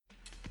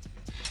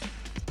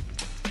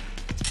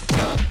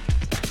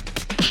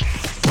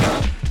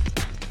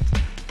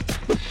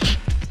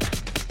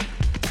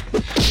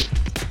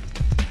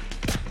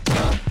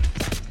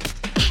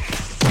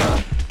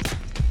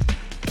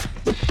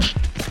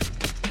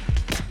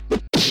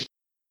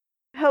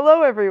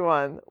Hello,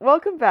 everyone.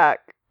 Welcome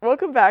back.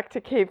 Welcome back to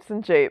Capes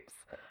and Japes,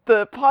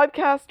 the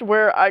podcast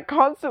where I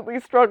constantly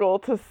struggle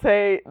to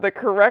say the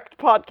correct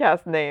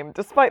podcast name,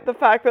 despite the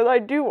fact that I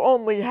do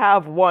only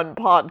have one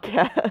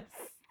podcast.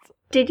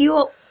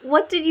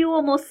 What did you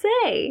almost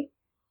say?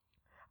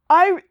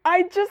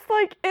 I just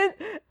like it.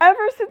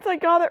 Ever since I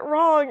got it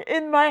wrong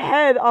in my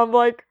head, I'm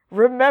like,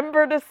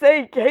 remember to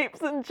say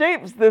Capes and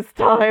Japes this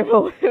time,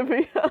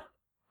 Olivia.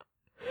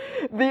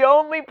 The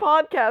only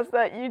podcast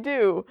that you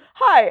do.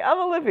 Hi, I'm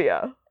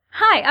Olivia.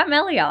 Hi, I'm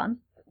Elion.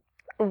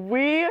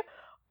 We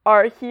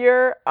are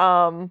here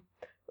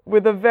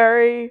with a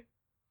very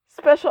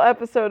special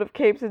episode of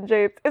Capes and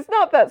Japes. It's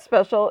not that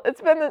special.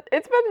 It's been an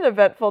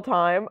eventful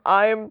time.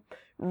 I'm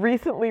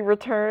recently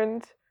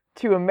returned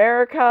to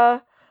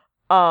America.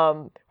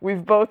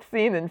 We've both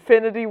seen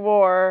Infinity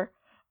War.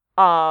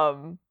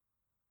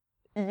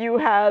 You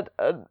had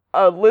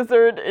a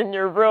lizard in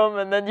your room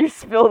and then you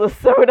spilled a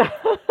soda.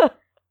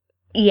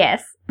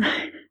 Yes.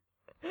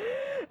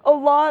 A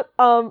lot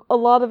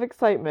of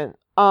excitement.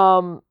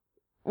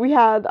 We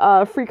had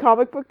Free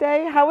Comic Book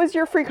Day. How was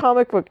your Free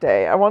Comic Book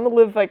Day? I want to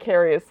live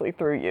vicariously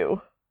through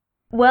you.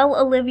 Well,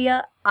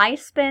 Olivia, I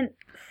spent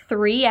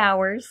 3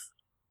 hours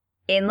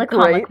in the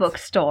comic book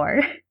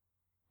store.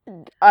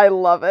 I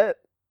love it.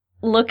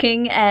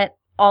 Looking at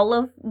all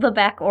of the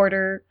back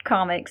order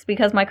comics,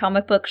 because my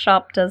comic book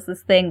shop does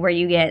this thing where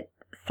you get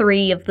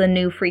 3 of the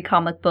new Free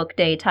Comic Book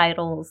Day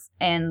titles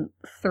and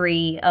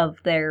 3 of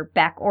their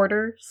back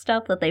order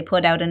stuff that they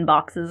put out in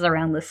boxes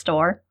around the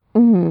store.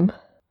 Mm-hmm.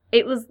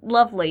 It was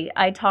lovely.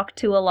 I talked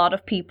to a lot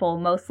of people,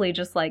 mostly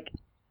just like,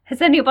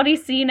 has anybody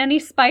seen any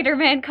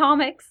Spider-Man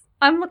comics?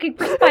 I'm looking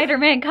for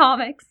Spider-Man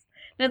comics.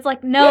 And it's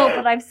like, no,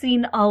 but I've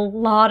seen a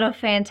lot of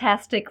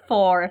Fantastic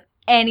Four, if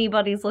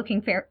anybody's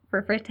looking for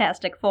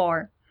Fantastic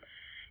Four.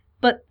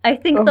 But I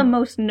think the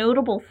most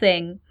notable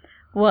thing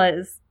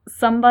was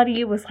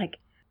somebody was like,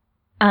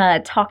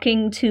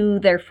 talking to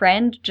their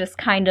friend just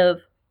kind of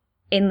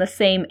in the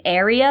same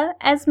area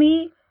as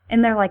me.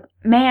 And they're like,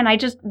 man,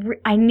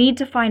 I need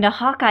to find a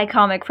Hawkeye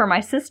comic for my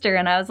sister.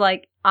 And I was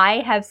like, I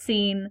have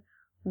seen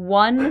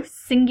one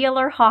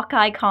singular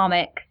Hawkeye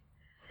comic.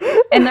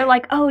 And they're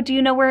like, oh, do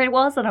you know where it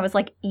was? And I was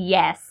like,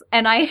 yes.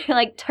 And I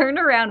turned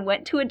around,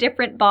 went to a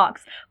different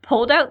box,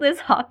 pulled out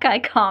this Hawkeye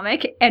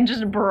comic, and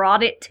just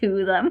brought it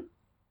to them.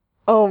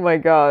 Oh my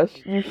gosh,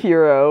 you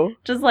hero.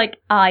 Just like,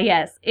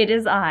 yes, it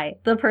is I,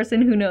 the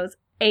person who knows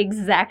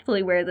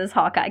exactly where this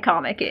Hawkeye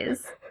comic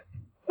is.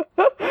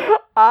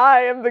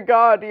 I am the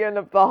guardian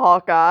of the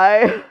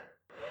Hawkeye.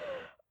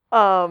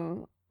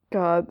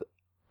 God,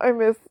 I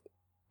miss,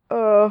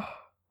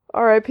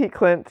 R.I.P.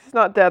 Clint. He's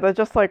not dead, I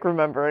just like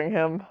remembering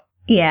him.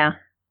 Yeah.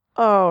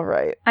 Oh,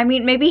 right. I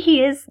mean, maybe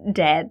he is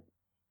dead.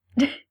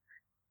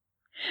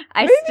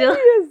 Maybe he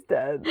is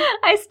dead.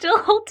 I still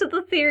hold to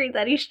the theory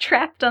that he's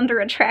trapped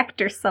under a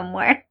tractor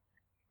somewhere.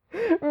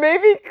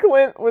 Maybe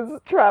Clint was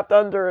trapped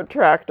under a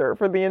tractor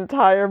for the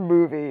entire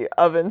movie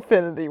of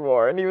Infinity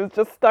War, and he was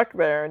just stuck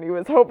there, and he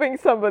was hoping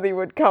somebody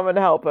would come and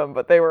help him,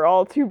 but they were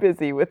all too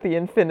busy with the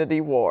Infinity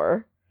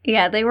War.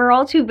 Yeah, they were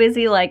all too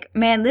busy like,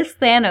 man, this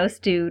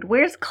Thanos dude,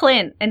 where's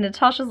Clint? And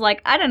Natasha's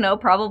like, I don't know,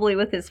 probably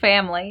with his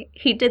family.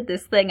 He did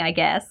this thing, I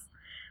guess.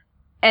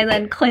 And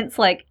then Clint's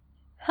like,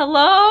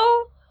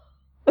 hello?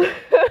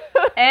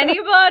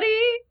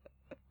 Anybody?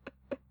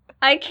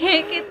 I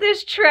can't get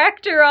this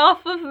tractor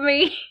off of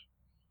me.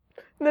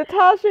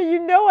 Natasha, you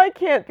know I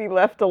can't be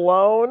left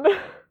alone.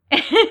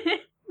 He's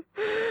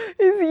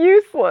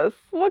useless.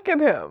 Look at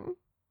him.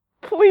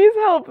 Please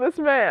help this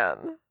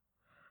man.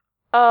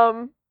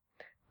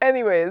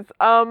 Anyways,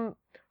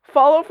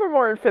 follow for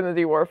more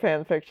Infinity War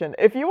fanfiction.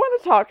 If you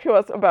want to talk to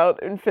us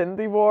about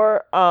Infinity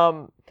War,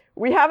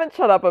 we haven't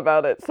shut up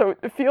about it, so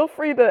feel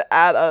free to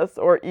add us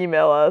or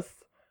email us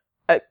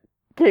at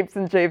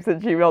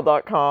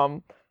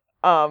capesandjapes@gmail.com.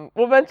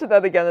 We'll mention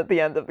that again at the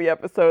end of the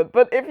episode,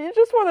 but if you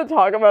just want to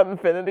talk about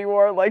Infinity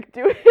War,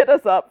 do hit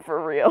us up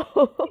for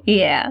real.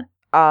 Yeah.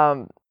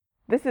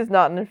 This is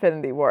not an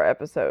Infinity War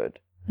episode.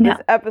 No.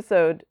 This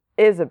episode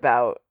is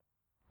about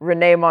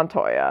Renee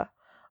Montoya,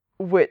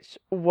 which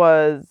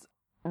was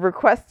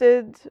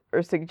requested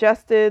or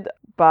suggested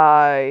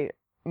by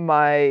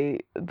my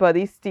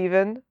buddy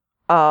Steven,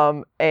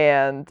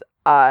 and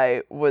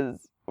I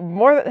was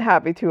more than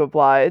happy to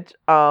oblige,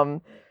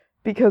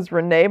 because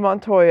Renee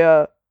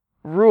Montoya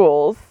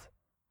rules,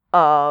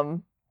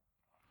 and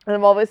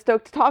I'm always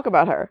stoked to talk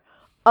about her.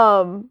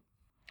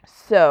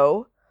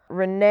 So,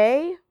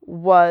 Renee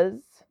was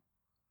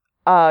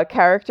a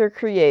character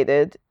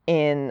created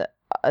in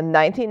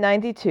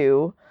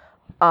 1992,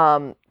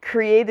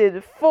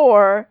 created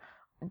for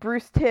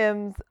Bruce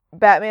Timm's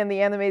Batman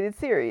the Animated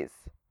Series,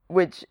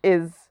 which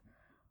is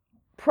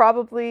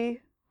probably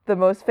the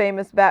most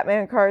famous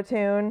Batman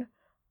cartoon.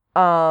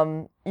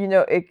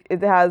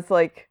 It has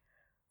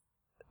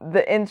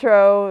the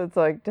intro, it's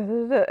like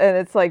and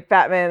it's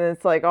Batman, and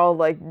it's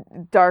all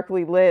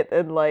darkly lit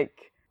and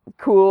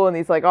cool, and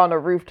he's on a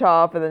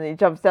rooftop, and then he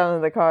jumps down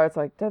in the car. It's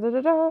da da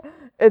da da.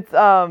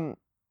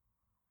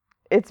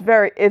 It's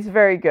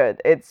very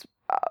good. It's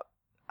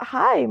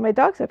Hi, my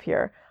dog's up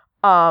here.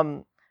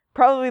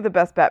 Probably the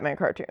best Batman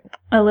cartoon.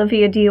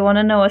 Olivia, do you want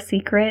to know a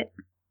secret?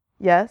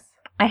 Yes?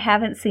 I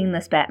haven't seen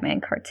this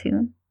Batman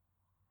cartoon.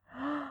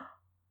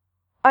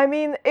 I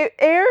mean, it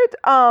aired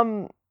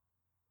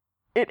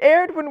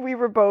when we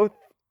were both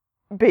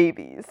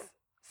babies.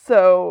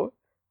 So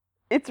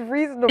it's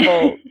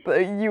reasonable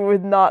that you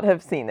would not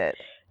have seen it.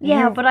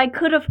 Yeah, but I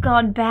could have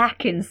gone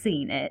back and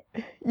seen it.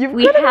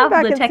 We could have gone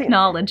back the and seen-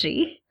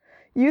 technology.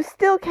 You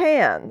still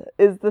can,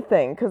 is the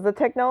thing, because the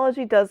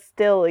technology does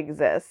still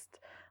exist.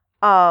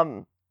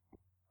 You've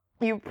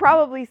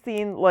probably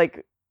seen,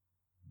 like,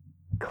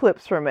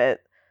 clips from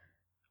it.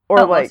 Or,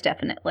 Oh, like, most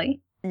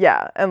definitely.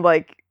 yeah, and,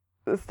 like,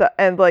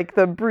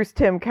 the Bruce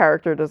Timm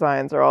character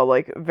designs are all,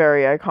 like,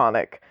 very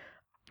iconic.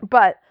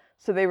 But,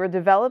 so they were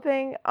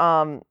developing,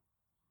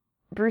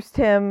 Bruce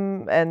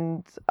Timm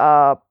and,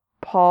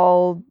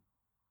 Paul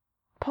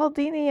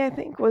Dini, I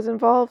think, was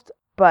involved.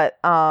 But,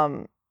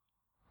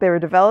 they were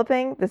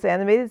developing this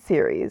animated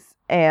series,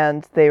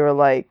 and they were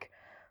like,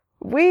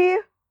 we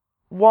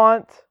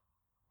want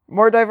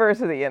more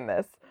diversity in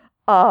this,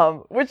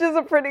 which is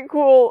a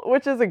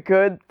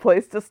good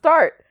place to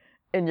start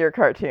in your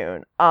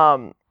cartoon.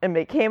 And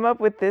they came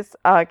up with this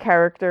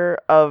character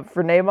of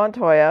Renee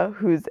Montoya,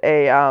 who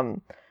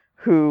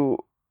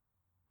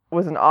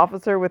was an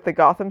officer with the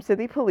Gotham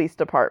City Police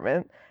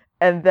Department,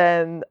 and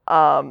then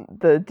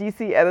the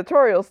DC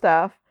editorial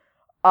staff,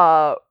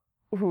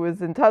 who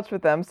was in touch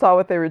with them, saw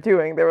what they were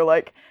doing. They were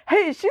like,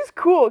 "Hey, she's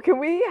cool. Can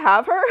we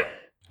have her?"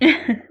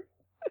 They're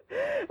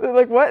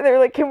like, "What?" They were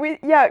like, can we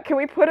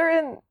put her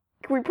in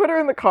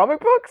the comic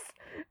books?"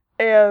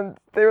 And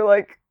they were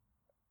like,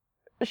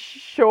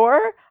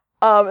 "Sure."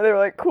 And they were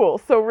like, "Cool."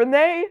 So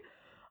Renee,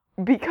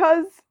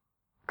 because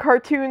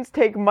cartoons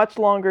take much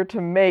longer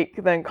to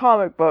make than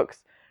comic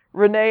books,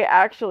 Renee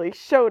actually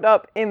showed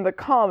up in the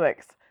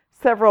comics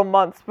several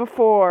months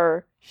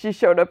before she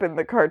showed up in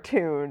the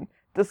cartoon,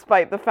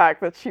 despite the fact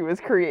that she was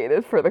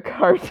created for the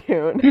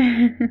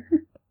cartoon.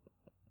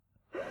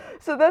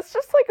 So that's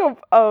just like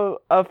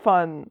a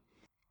fun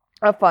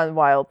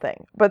wild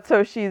thing. But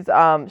so she's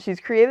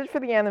created for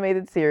the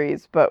animated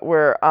series, but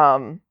we're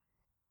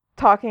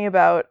talking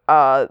about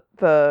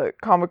the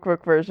comic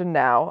book version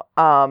now.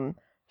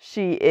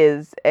 She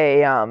is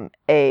a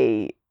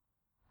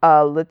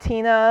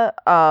Latina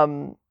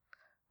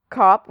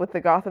cop with the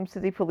Gotham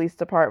City Police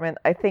Department.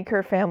 I think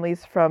her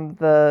family's from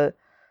the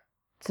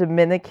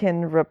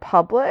Dominican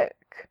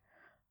Republic.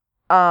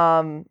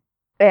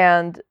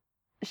 And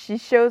she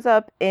shows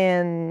up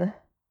in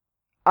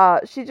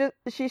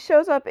she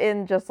shows up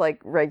in just like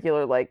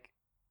regular like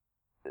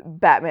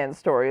Batman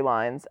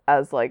storylines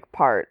as like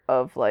part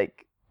of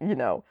like, you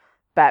know,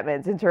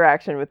 Batman's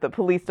interaction with the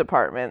police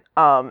department.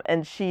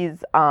 And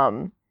she's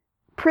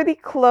pretty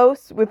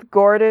close with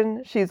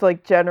Gordon. She's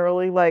like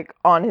generally like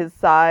on his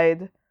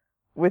side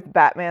with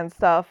Batman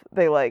stuff.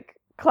 They like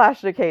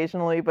clashed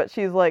occasionally, but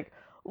she's like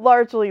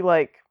largely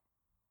like,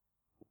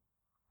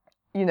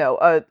 you know,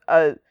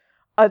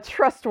 a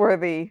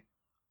trustworthy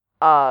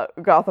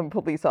Gotham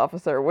police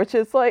officer, which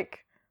is like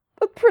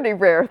a pretty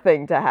rare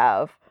thing to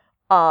have.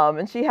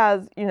 And she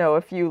has, you know,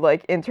 a few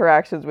like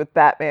interactions with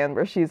Batman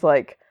where she's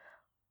like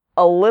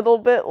a little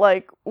bit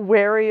like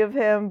wary of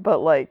him, but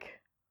like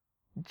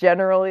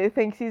generally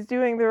thinks he's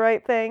doing the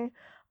right thing.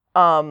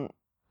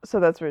 So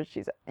that's where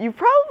she's at. You've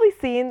probably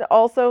seen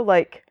also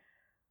like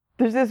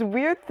there's this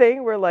weird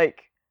thing where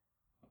like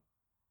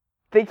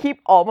they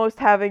keep almost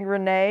having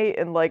Renee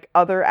in like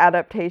other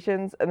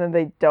adaptations and then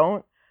they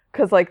don't,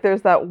 cuz like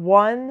there's that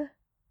one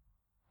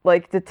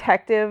like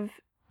detective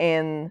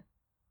in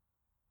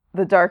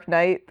The Dark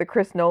Knight, the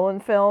Chris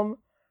Nolan film,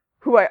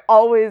 who I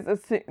always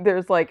assume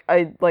there's like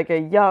a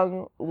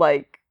young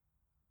like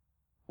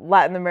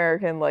Latin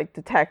American like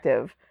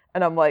detective,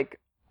 and I'm like,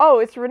 "Oh,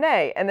 it's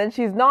Renee." And then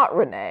she's not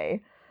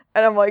Renee.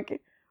 And I'm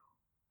like,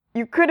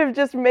 "You could have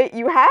just made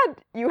you had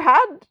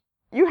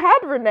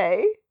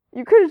Renee.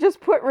 You could have just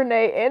put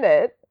Renee in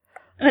it."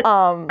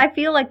 I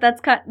feel like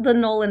that's the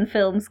Nolan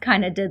films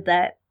kind of did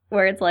that,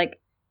 where it's like,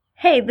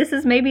 "Hey, this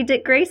is maybe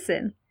Dick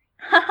Grayson."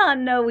 Haha,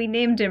 no, we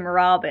named him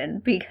Robin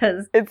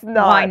because it's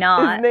not. Why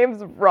not? His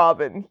name's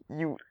Robin,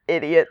 you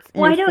idiots.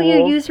 Why don't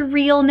you use a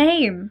real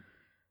name?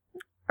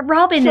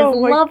 Robin is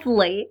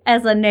lovely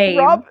as a name.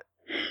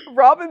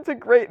 Robin's a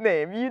great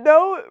name. You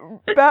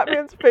know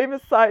Batman's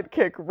famous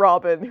sidekick,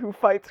 Robin, who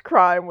fights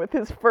crime with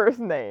his first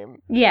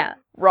name. Yeah.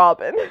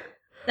 Robin.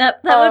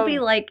 That would be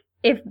like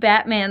if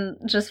Batman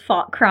just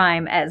fought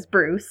crime as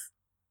Bruce.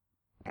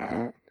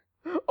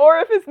 Or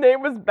if his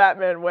name was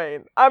Batman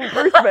Wayne. I'm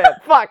Bruce Man.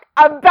 Fuck,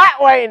 I'm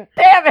Bat Wayne.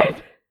 Damn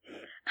it.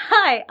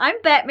 Hi,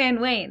 I'm Batman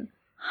Wayne.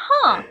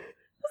 Huh.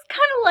 It's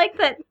kind of like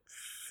that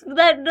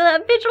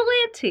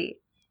vigilante.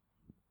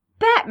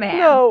 Batman.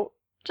 No.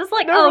 Just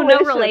like, no no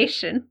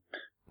relation.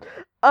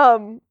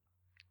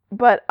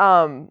 But,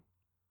 and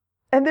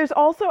there's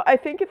also, I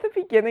think at the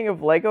beginning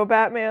of Lego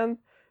Batman,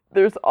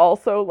 there's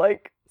also,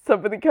 like,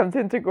 somebody comes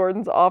into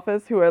Gordon's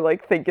office who I,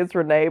 like, think is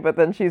Renee, but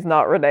then she's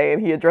not Renee,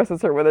 and he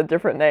addresses her with a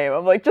different name.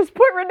 I'm like, just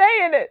put Renee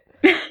in it!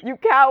 You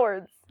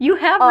cowards. You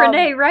have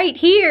Renee right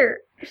here.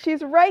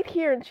 She's right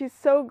here, and she's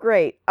so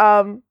great.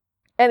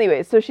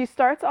 Anyway, so she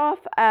starts off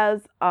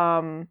as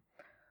Harvey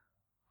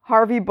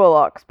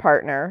Bullock's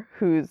partner,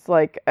 who's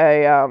like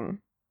a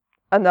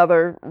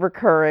another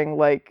recurring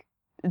like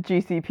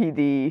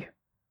GCPD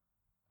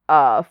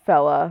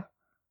fella,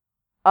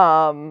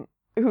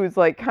 who's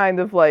like kind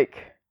of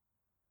like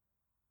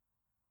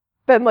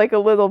been like a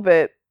little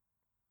bit,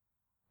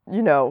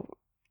 you know,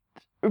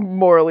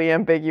 morally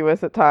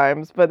ambiguous at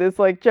times, but is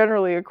like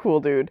generally a cool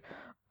dude.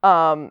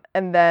 And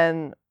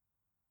then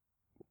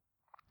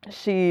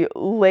she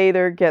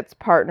later gets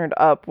partnered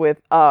up with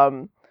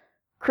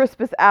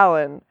Crispus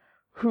Allen,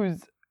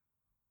 who's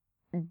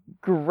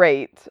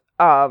great.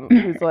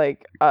 Who's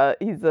like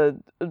he's a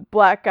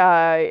black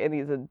guy and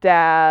he's a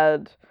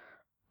dad.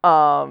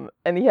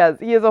 And he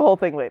has a whole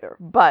thing later.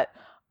 But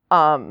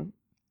so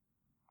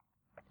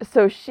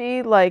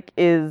she like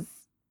is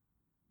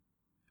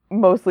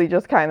mostly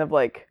just kind of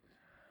like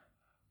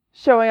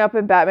showing up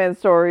in Batman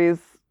stories,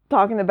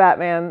 talking to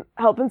Batman,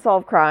 helping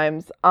solve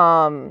crimes.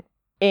 In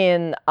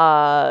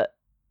No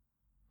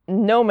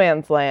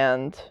Man's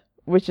Land,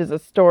 which is a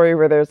story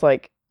where there's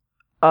like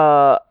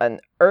an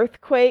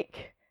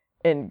earthquake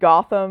in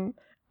Gotham,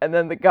 and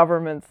then the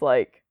government's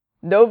like,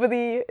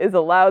 nobody is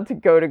allowed to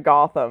go to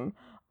Gotham.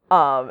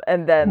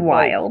 And then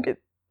wild. Like,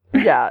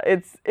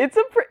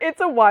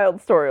 it's a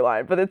wild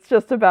storyline, but it's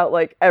just about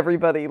like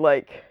everybody,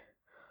 like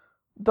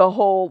the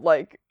whole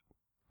like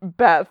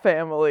Bat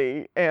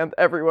family and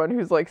everyone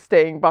who's like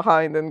staying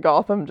behind in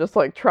Gotham, just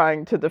like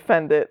trying to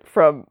defend it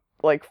from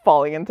like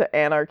falling into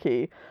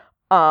anarchy.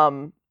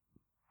 And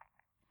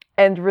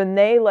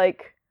Renee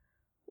like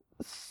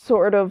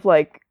sort of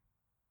like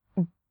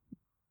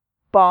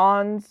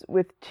bonds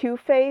with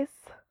Two-Face.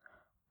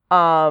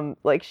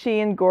 Like she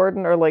and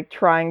Gordon are like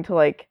trying to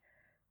like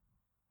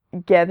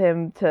get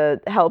him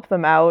to help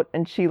them out,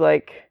 and she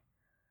like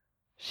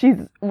she's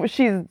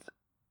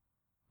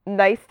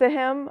nice to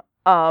him.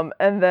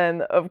 And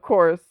then of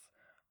course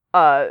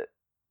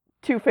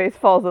Two-Face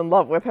falls in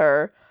love with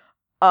her.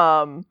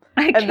 I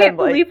can't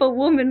believe a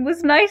woman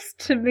was nice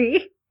to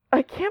me.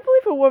 I can't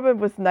believe a woman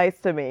was nice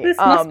to me. This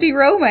must be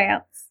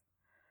romance.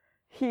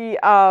 He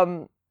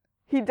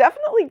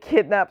definitely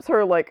kidnaps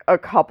her like a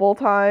couple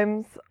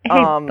times. Hey,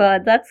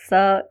 bud, that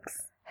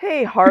sucks.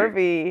 Hey,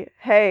 Harvey.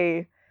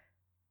 Hey,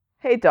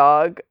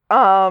 dog.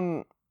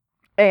 And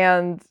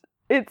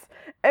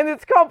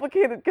it's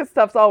complicated because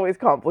stuff's always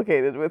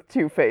complicated with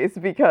Two-Face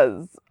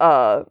because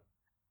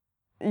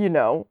you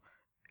know,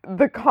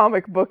 the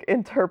comic book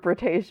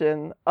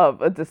interpretation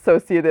of a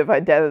dissociative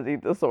identity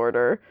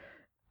disorder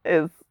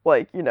is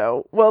like, you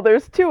know, well,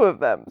 there's two of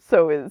them.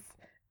 So is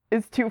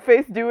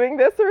Two-Face doing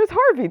this or is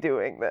Harvey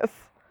doing this?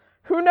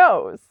 Who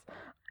knows?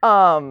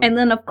 And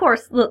then, of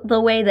course,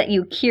 the way that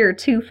you cure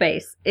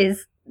Two-Face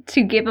is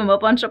to give him a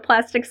bunch of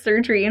plastic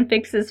surgery and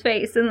fix his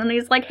face. And then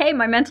he's like, hey,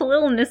 my mental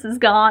illness is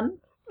gone.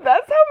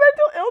 That's how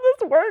mental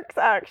illness works,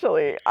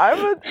 actually. I'm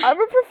a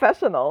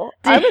professional.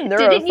 I'm a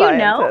neuroscientist. Didn't you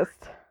know?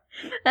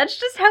 That's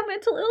just how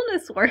mental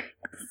illness works.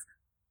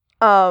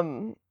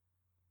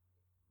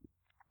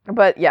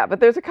 But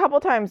there's a couple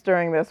times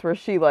during this where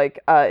she like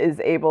is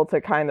able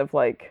to kind of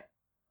like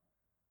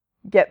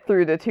get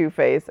through to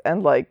Two-Face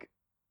and like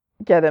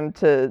get him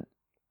to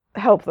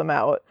help them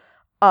out.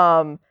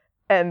 And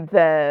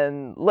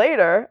then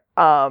later,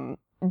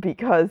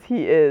 because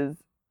he is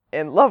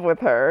in love with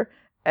her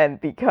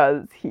and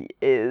because he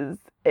is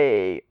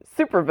a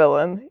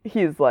supervillain,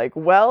 he's like,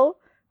 well,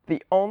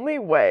 the only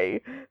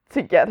way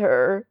to get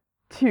her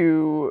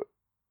to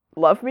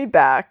love me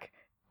back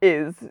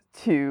is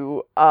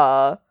to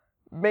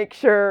make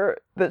sure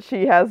that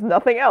she has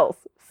nothing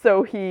else.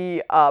 So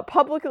he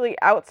publicly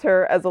outs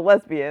her as a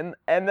lesbian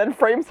and then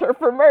frames her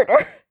for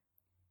murder.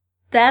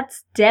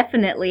 That's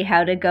definitely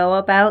how to go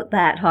about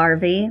that,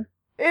 Harvey.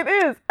 It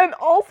is. And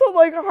also,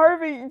 like,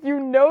 Harvey,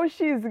 you know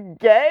she's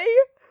gay?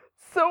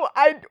 So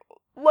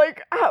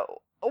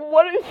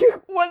what is this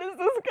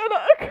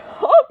gonna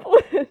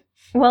accomplish?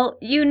 Well,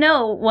 you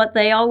know what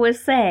they always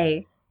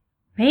say.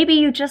 Maybe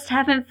you just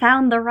haven't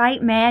found the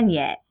right man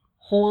yet.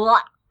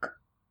 And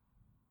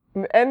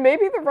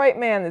maybe the right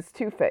man is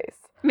Two-Face.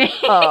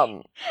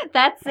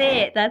 That's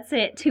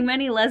it. Too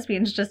many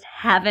lesbians just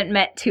haven't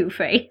met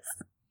Two-Face.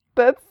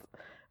 That's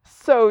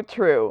so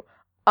true.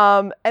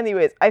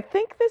 Anyways, I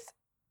think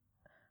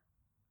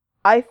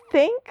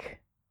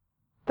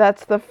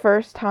that's the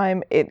first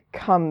time it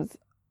comes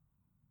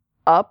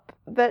up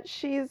that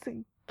she's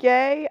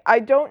gay. I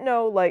don't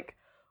know, like,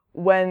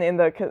 when in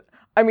the...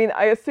 I mean,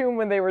 I assume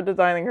when they were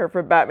designing her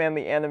for Batman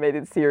the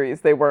Animated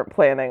Series, they weren't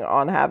planning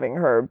on having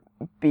her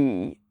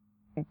be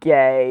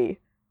gay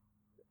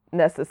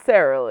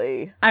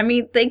necessarily. I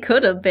mean, they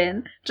could have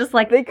been. Just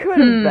like, they could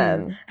have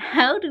been.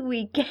 How do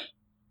we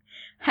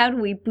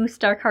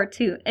boost our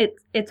cartoon?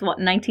 It's what,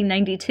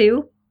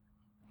 1992?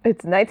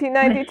 It's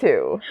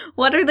 1992.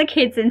 What are the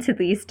kids into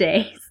these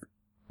days?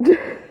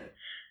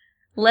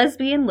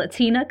 Lesbian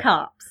Latina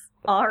cops.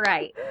 All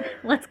right,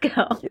 let's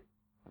go.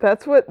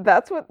 That's what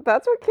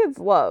kids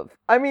love.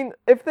 I mean,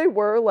 if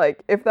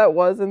that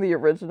was in the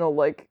original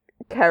like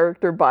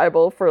character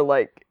Bible for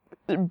like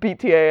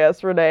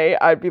BTAS Renee,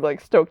 I'd be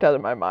like stoked out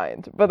of my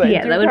mind. But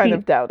I do kind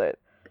of doubt it.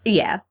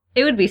 Yeah,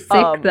 it would be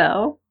sick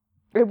though.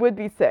 It would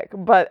be sick,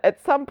 but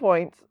at some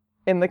point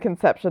in the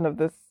conception of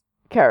this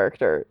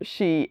character,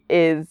 she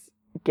is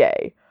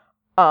gay.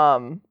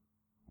 So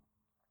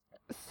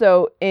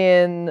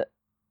in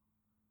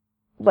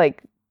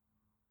like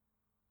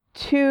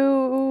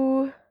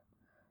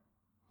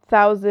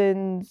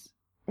mid-2000s,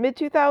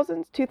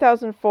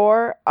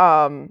 2004,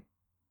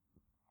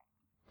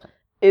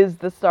 is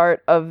the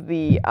start of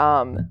the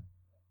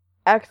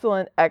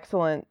excellent,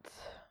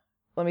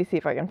 let me see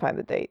if I can find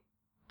the date.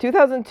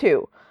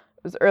 2002.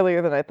 It was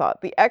earlier than I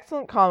thought. The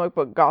excellent comic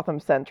book Gotham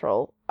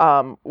Central,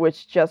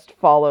 which just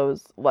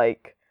follows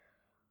like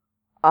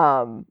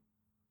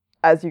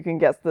as you can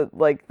guess, the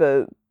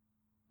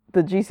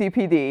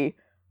GCPD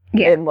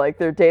in like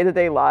their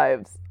day-to-day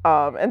lives.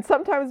 And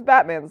sometimes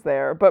Batman's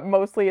there, but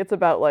mostly it's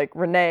about like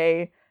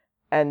Renee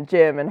and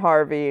Jim and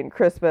Harvey and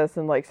Crispus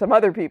and like some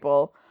other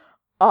people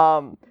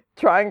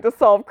trying to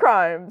solve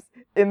crimes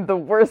in the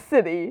worst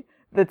city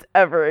that's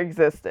ever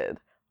existed.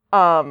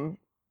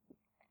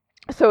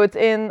 So it's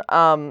in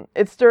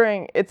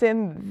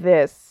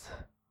this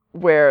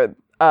where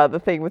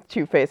the thing with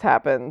Two-Face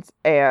happens,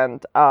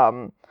 and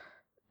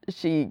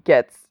she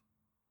gets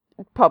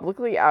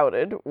publicly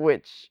outed,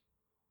 which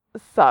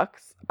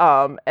sucks.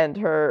 And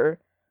her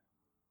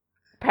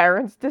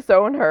parents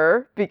disown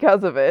her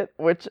because of it,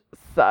 which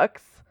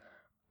sucks.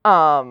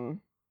 And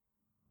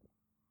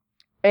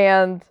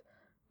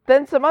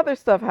then some other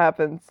stuff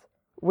happens,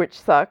 which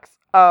sucks.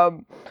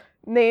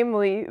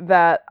 Namely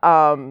that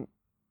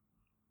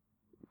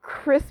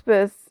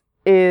Crispus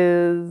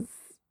is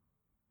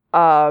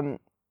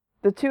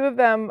the two of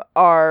them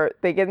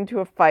they get into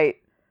a fight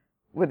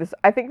with this.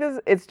 I think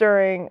it's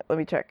during, let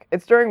me check.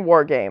 It's during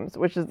War Games,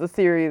 which is the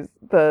series,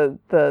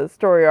 the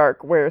story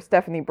arc where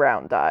Stephanie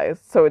Brown dies.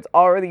 So it's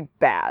already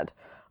bad.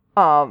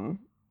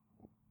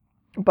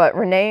 But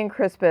Renee and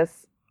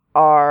Crispus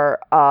are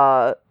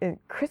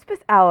Crispus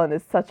Allen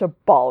is such a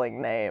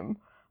balling name.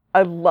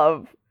 I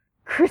love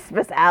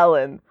Crispus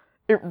Allen.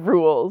 It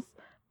rules.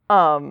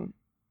 God.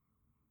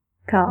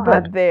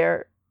 But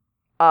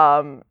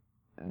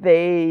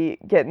they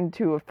get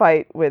into a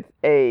fight with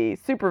a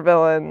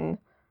supervillain,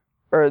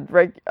 or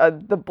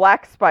the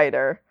Black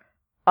Spider.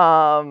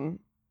 Cool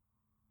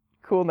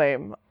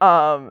name.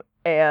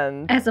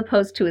 And as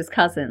opposed to his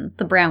cousin,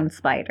 the Brown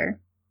Spider.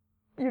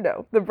 You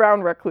know, the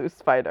Brown Recluse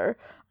Spider.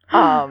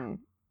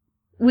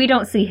 We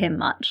don't see him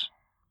much.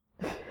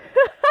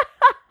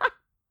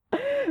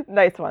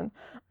 Nice one.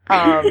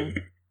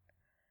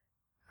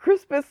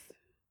 Crispus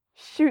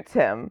shoots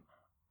him.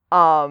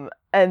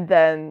 And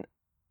then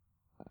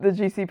the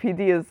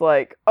GCPD is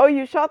like, oh,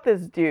 you shot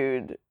this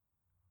dude.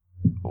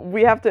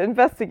 We have to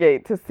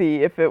investigate to see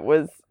if it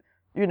was,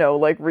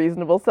 like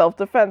reasonable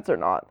self-defense or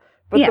not.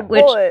 But the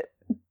bullet...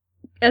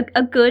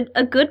 A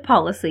good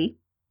policy.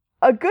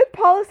 A good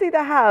policy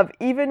to have,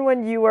 even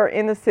when you are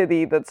in a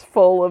city that's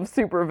full of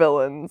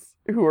supervillains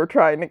who are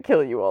trying to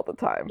kill you all the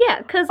time.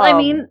 Yeah, because,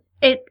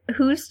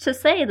 who's to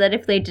say that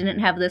if they didn't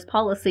have this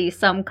policy,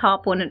 some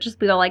cop wouldn't just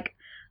be like,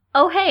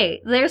 oh,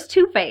 hey, there's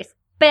Two-Face.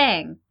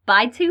 Bang.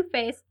 Bye,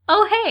 Two-Face.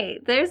 Oh, hey,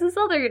 there's this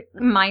other,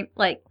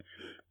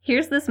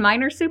 here's this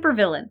minor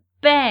supervillain.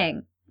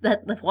 Bang.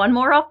 That one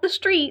more off the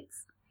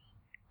streets.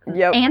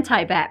 Yep.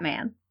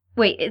 Anti-Batman.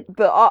 Wait.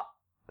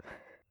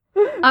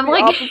 I'm the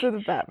opposite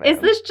of Batman. Is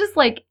this just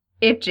like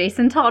if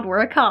Jason Todd were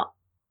a cop?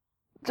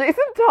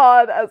 Jason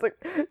Todd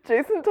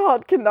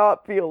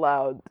cannot be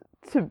allowed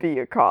to be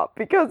a cop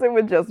because it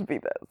would just be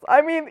this.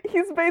 I mean,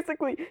 he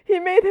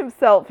made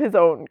himself his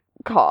own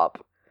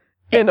cop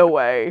in a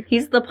way.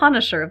 He's the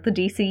Punisher of the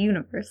DC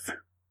universe.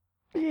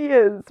 He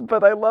is,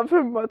 but I love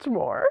him much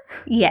more.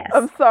 Yes.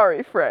 I'm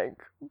sorry,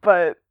 Frank,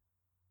 but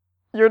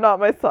you're not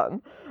my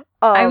son.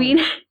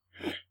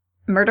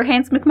 Murder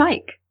Hands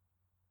McMike.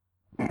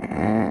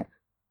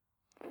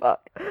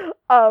 Fuck.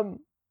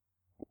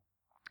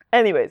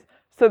 Anyways,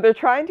 so they're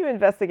trying to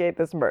investigate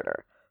this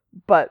murder,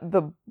 but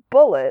the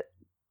bullet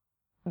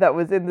that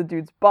was in the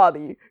dude's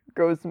body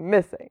goes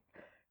missing,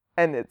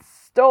 and it's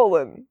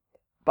stolen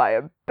by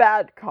a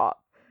bad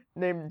cop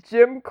named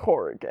Jim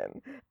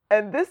Corrigan.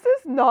 And this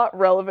is not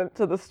relevant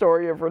to the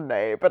story of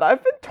Renee, but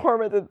I've been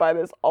tormented by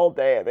this all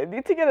day, and I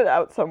need to get it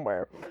out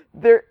somewhere.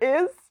 There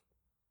is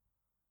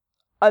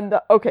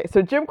okay,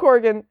 so Jim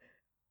Corrigan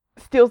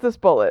steals this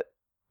bullet.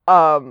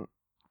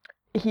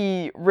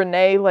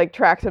 Renee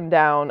tracks him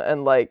down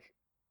and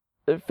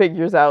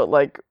figures out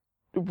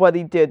what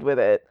he did with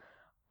it.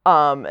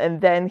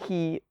 And then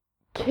he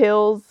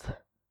kills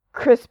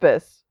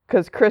Crispus,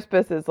 because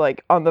Crispus is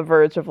on the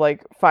verge of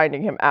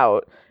finding him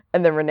out.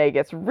 And then Renee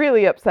gets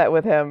really upset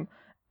with him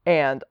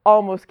and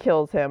almost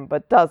kills him,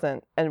 but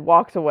doesn't, and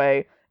walks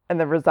away and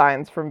then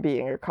resigns from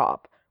being a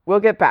cop. We'll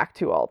get back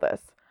to all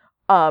this.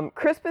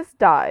 Crispus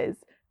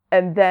dies,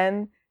 and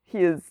then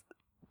he is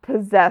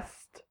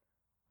possessed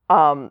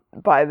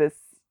by this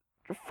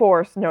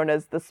force known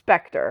as the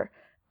Spectre.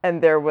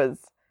 And there was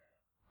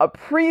a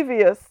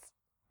previous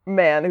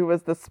man who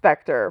was the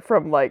Spectre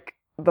from, like,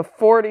 the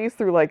 40s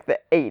through, like, the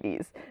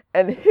 80s.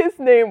 And his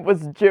name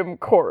was Jim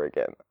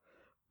Corrigan.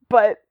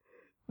 But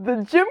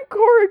the Jim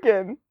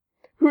Corrigan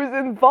who's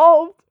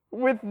involved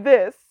with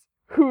this,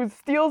 who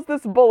steals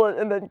this bullet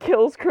and then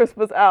kills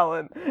Crispus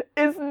Allen,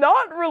 is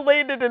not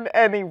related in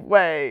any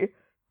way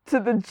to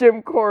the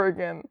Jim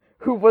Corrigan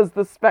who was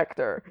the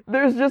Spectre.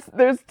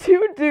 There's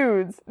two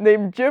dudes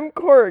named Jim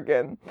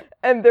Corrigan,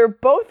 and they're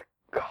both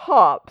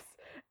cops,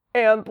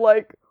 and,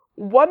 like,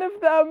 one of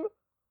them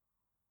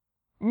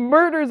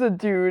murders a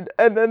dude,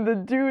 and then the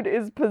dude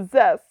is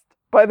possessed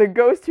by the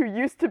ghost who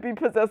used to be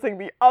possessing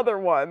the other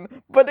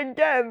one. But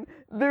again,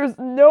 there's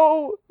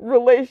no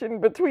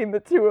relation between the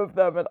two of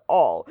them at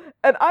all.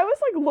 And I was,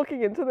 like,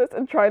 looking into this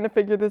and trying to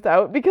figure this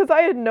out, because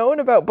I had known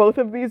about both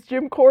of these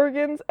Jim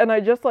Corrigans, and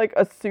I just, like,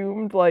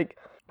 assumed, like,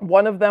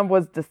 one of them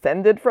was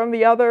descended from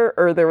the other,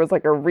 or there was,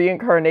 like, a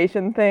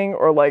reincarnation thing,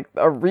 or, like,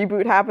 a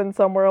reboot happened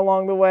somewhere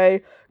along the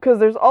way. Because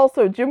there's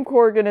also Jim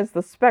Corrigan is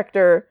the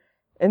Spectre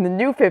in the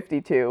New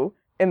 52,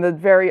 in the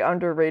very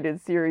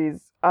underrated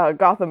series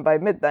Gotham by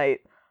Midnight.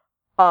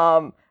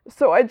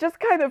 So I just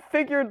kind of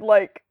figured,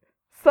 like,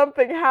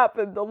 something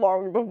happened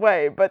along the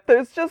way, but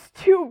there's just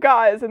two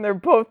guys and they're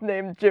both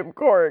named Jim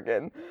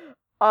Corrigan.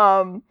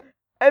 And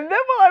then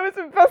while I was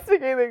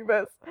investigating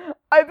this,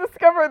 I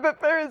discovered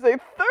that there is a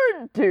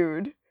third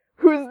dude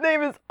whose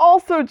name is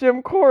also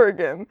Jim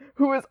Corrigan,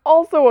 who is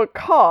also a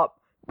cop,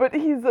 but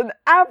he's an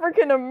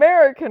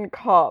African-American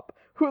cop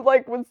who,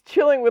 like, was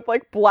chilling with,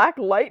 like, Black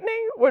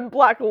Lightning when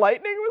Black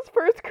Lightning was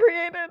first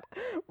created.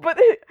 But,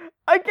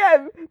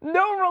 again,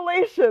 no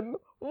relation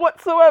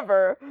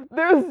whatsoever.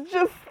 There's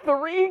just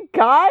three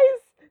guys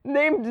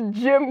named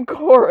Jim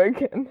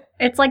Corrigan.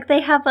 It's like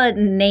they have a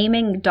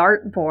naming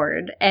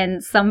dartboard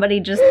and somebody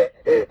just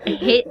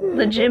hit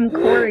the Jim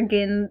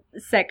Corrigan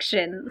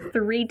section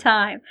 3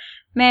 times.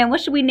 Man,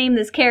 what should we name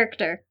this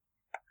character?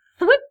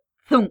 Thwip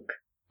thunk.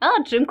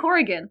 Ah, Jim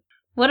Corrigan.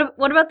 What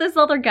about this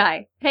other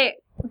guy? Hey,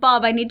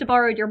 Bob, I need to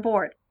borrow your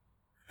board.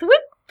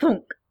 Thwip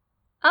thunk.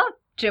 Oh,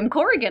 Jim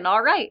Corrigan,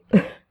 all right.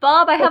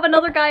 Bob, I have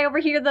another guy over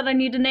here that I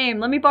need to name.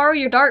 Let me borrow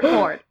your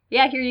dartboard.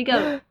 Yeah, here you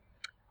go.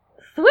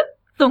 Thwip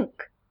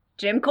thunk.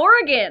 Jim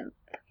Corrigan.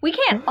 We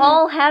can't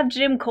all have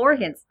Jim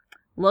Corrigans.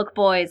 Look,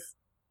 boys,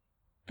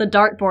 the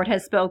dartboard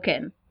has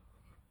spoken.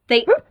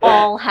 They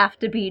all have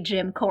to be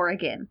Jim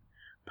Corrigan.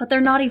 But they're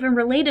not even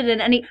related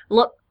in any...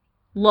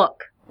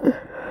 Look.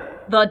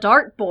 The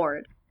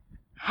dartboard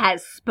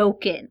has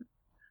spoken.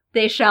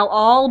 They shall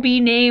all be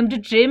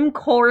named Jim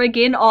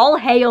Corrigan. All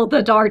hail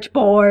the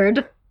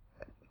dartboard.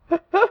 Does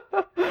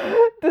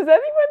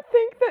anyone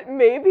think that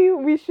maybe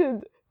we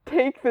should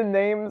take the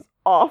names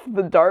off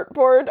the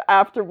dartboard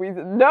after we...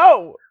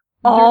 No!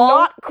 Do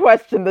not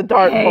question the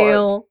dartboard.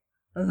 Hail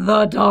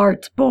the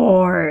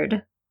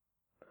dartboard.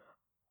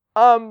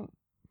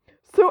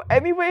 So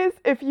anyways,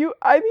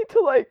 I need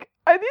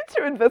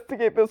to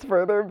investigate this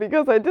further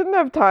because I didn't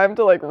have time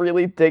to, like,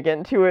 really dig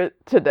into it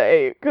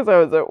today because I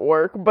was at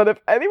work. But if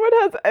anyone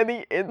has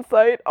any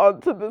insight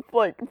onto this,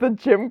 like, the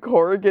Jim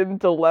Corrigan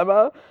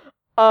dilemma,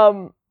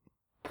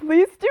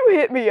 please do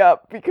hit me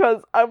up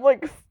because I'm,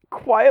 like,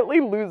 quietly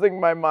losing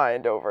my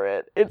mind over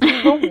it. It's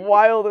the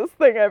wildest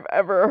thing I've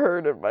ever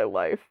heard in my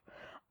life.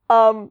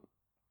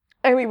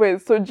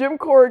 Anyways, so Jim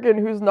Corrigan,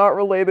 who's not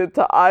related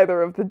to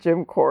either of the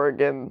Jim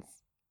Corrigans,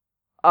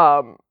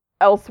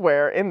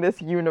 elsewhere in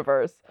this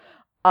universe,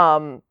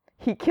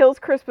 he kills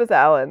Crispus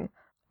Allen,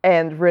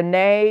 and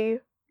Renee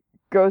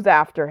goes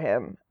after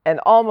him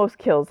and almost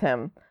kills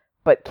him,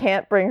 but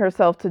can't bring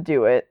herself to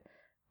do it,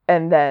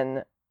 and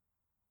then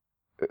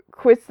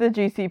quits the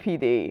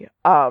GCPD,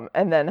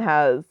 and then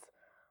has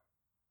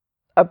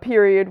a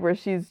period where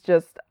she's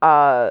just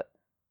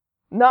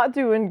not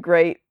doing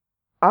great,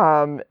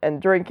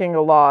 and drinking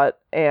a lot,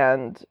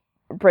 and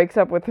breaks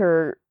up with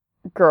her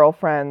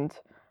girlfriend,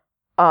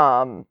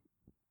 and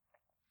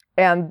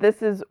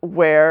this is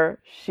where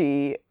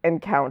she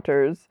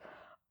encounters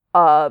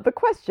the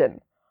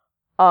Question.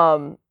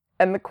 And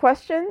the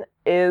Question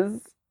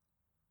is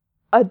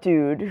a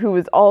dude who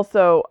is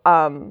also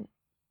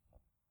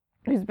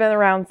who's been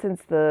around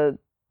since the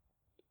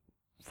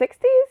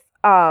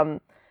 60s.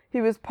 He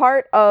was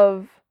part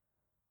of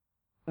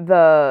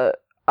the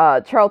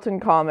Charlton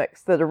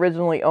Comics that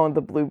originally owned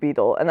the Blue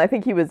Beetle, and I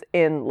think he was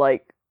in,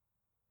 like,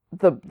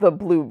 the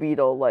Blue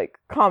Beetle, like,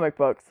 comic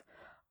books.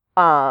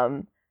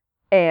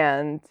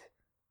 And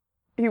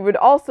he would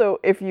also,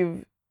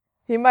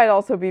 he might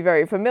also be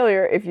very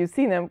familiar if you've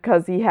seen him,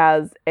 because he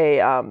has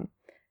a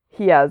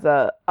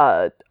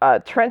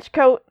trench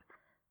coat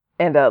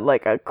and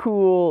a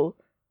cool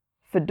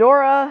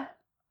fedora,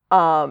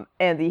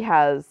 and he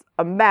has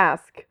a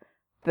mask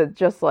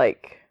that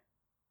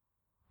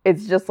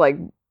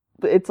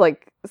it's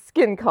like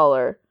skin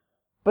color,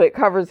 but it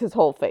covers his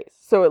whole face.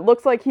 So it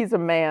looks like he's a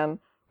man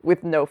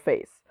with no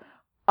face.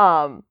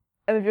 And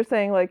if you're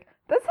saying, like,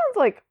 that sounds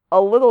like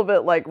a little bit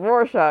like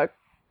Rorschach,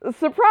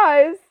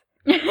 surprise!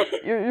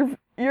 you're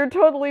you're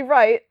totally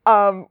right.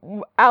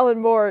 Alan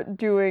Moore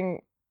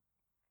doing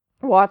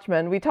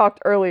Watchmen. We talked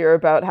earlier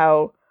about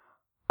how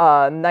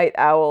Night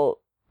Owl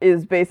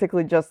is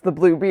basically just the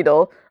Blue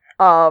Beetle.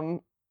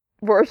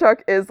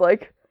 Rorschach is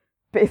like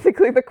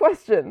basically the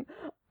Question.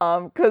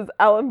 Because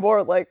Alan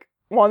Moore like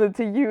wanted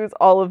to use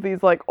all of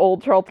these like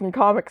old Charlton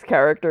Comics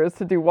characters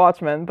to do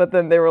Watchmen, but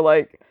then they were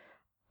like,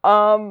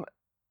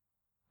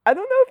 I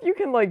don't know if you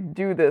can like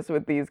do this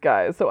with these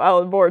guys. So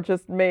Alan Moore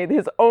just made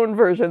his own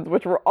versions,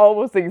 which were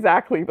almost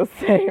exactly the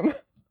same.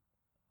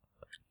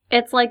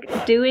 It's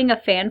like doing a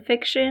fan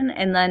fiction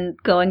and then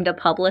going to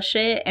publish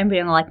it and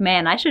being like,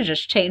 man, I should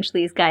just change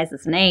these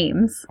guys'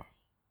 names.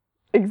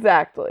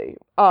 Exactly.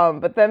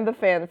 But then the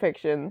fan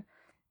fiction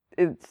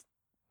is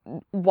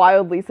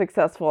wildly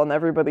successful and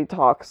everybody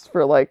talks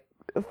for like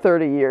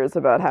 30 years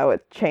about how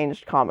it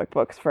changed comic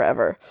books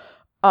forever.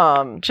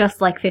 Just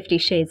like 50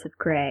 Shades of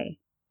Grey.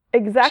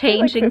 Exactly.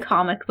 Changing like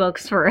comic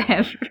books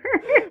forever.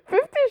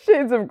 50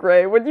 Shades of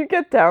Grey, when you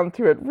get down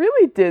to it,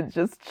 really did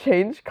just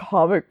change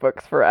comic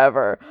books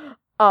forever.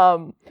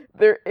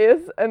 There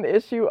is an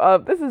issue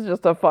of, this is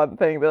just a fun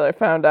thing that I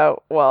found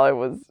out while I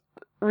was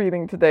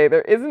reading today.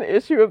 There is an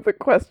issue of the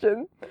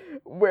Question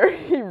where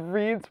he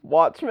reads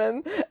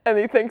Watchmen and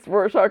he thinks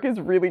Rorschach is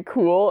really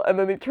cool, and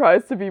then he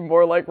tries to be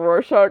more like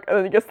Rorschach, and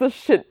then he gets the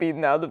shit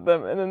beaten out of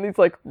them, and then he's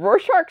like,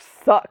 Rorschach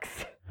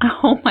sucks.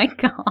 Oh my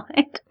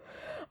god.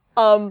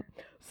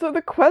 So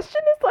the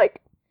Question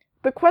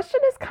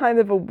is kind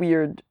of a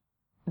weird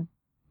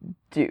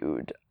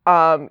dude.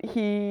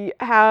 He's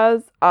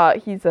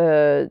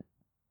a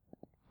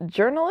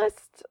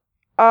journalist.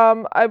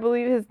 I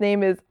believe his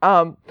name is,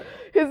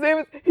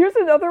 here's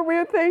another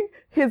weird thing.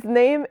 His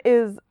name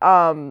is,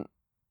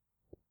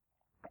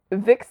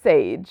 Vic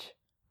Sage,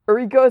 or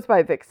he goes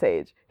by Vic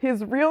Sage.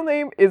 His real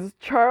name is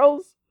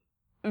Charles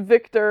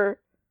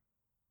Victor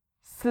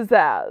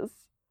Szazaz,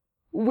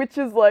 which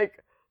is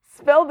like,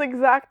 spelled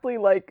exactly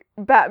like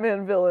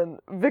Batman villain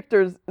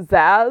Victor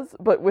Zsasz,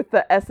 but with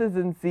the S's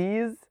and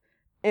Z's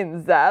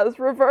in Zaz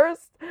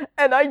reversed.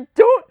 And I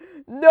don't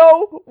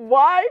know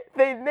why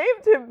they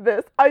named him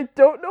this. I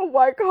don't know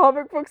why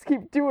comic books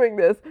keep doing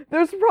this.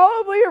 There's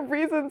probably a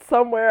reason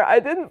somewhere. I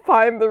didn't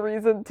find the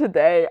reason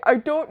today. I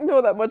don't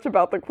know that much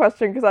about the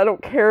Question because I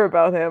don't care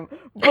about him.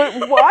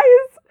 But why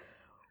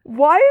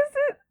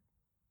is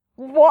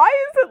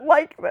it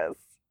like this?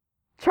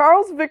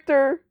 Charles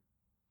Victor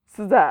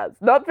Szazaz,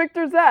 not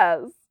Victor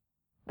Zsasz.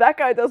 That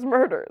guy does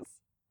murders.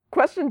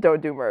 Question don't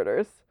do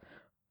murders.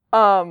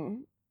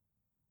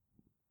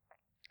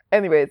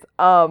 Anyways,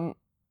 the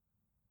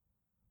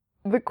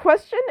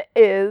Question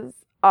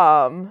is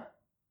kind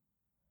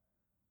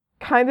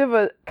of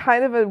a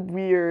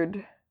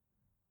weird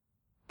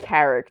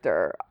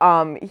character.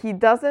 He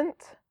doesn't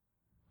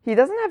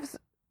have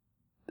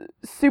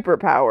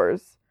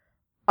superpowers.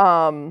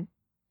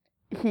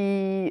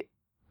 He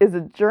is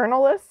a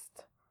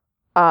journalist.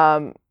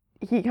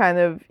 He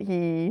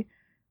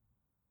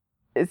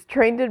is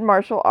trained in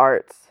martial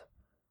arts.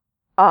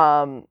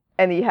 And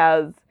he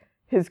has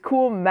his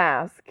cool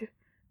mask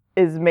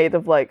is made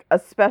of like a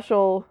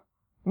special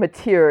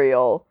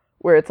material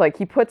where it's like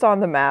he puts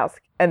on the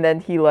mask and then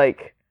he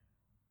like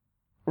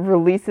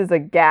releases a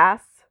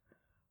gas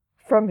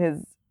from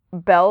his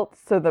belt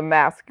so the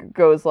mask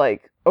goes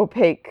like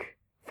opaque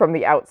from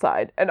the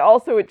outside. And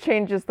also it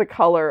changes the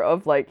color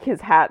of like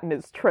his hat and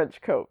his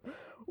trench coat,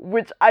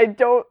 which I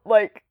don't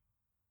like.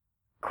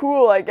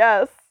 Cool, I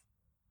guess.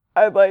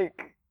 I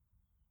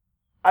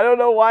don't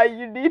know why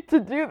you need to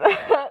do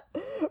that,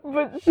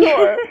 but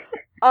sure.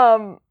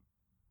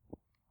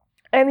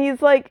 And he's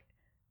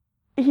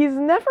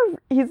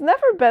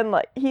never been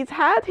like, he's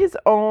had his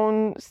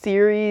own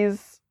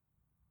series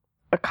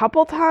a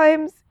couple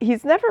times.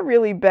 He's never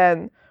really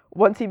been,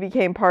 once he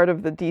became part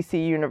of the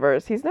DC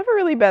universe, he's never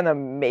really been a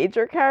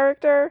major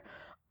character.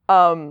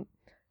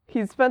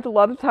 He's spent a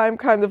lot of time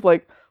kind of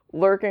like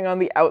lurking on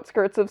the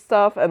outskirts of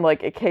stuff and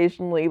like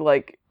occasionally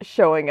like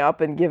showing up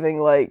and giving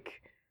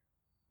like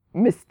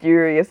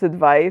mysterious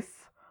advice,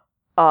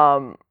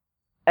 and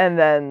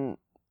then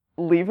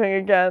leaving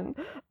again.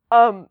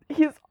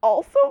 He's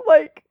also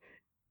like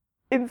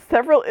in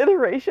several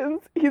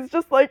iterations he's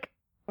just like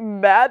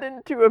mad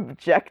into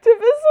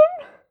objectivism,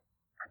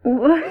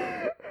 which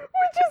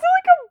is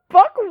like a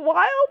buck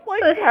wild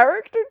like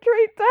character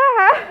trait to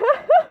have.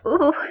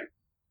 Ooh.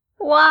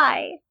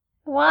 Why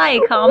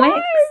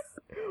comics?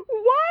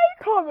 Why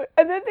comic?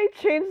 And then they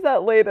change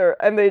that later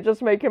and they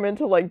just make him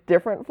into like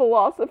different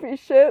philosophy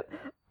shit.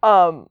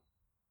 But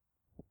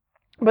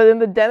in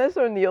the Dennis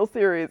O'Neil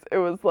series, it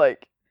was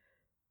like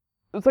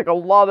a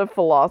lot of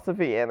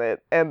philosophy in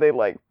it, and they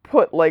like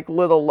put like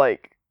little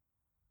like,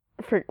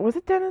 was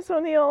it Dennis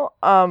O'Neil?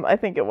 I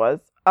think it was.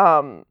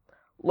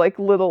 Like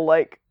little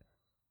like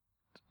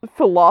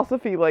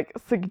philosophy like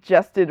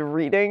suggested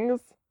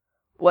readings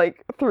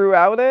like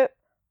throughout it.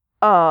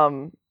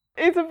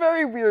 It's a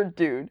very weird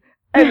dude.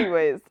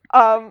 Anyways,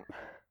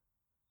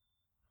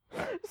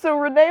 so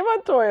Renee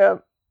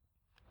Montoya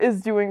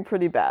is doing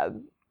pretty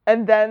bad.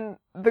 And then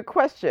the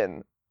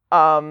Question,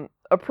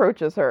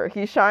 approaches her.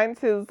 He shines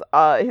his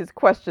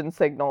question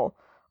signal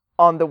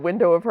on the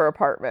window of her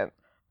apartment,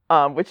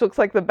 which looks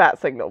like the bat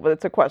signal, but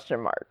it's a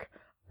question mark.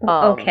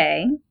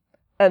 Okay.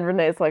 And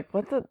Renee's like,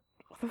 what the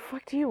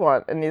fuck do you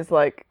want? And he's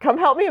like, come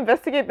help me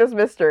investigate this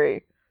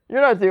mystery.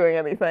 You're not doing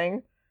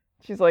anything.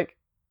 She's like,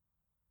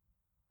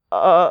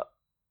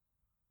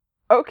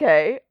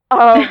 okay.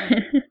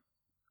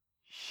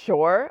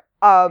 Sure.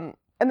 And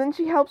then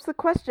she helps the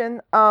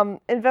question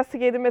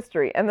investigate a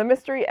mystery. And the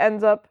mystery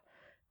ends up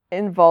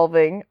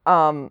involving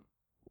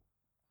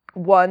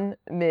one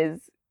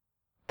Ms.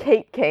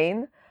 Kate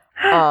Kane,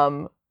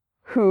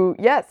 who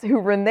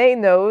Renee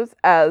knows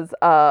as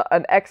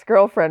an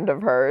ex-girlfriend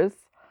of hers,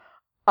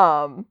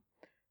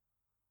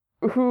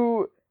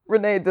 who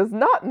Renee does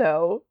not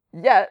know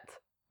yet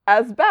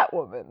as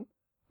Batwoman.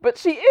 But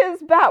she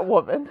is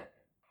Batwoman.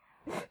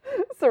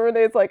 So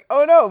Renee's like,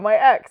 oh no, my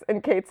ex.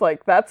 And Kate's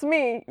like, that's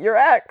me, your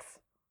ex.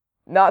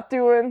 Not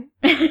doing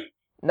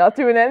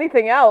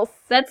anything else.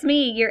 That's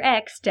me, your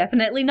ex,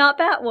 definitely not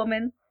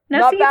Batwoman. Now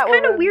Not see, it's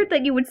kind Batwoman. of weird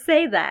that you would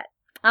say that.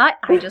 I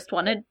just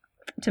wanted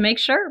to make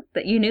sure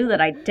that you knew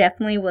that I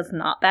definitely was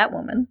not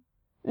Batwoman.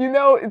 You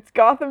know, it's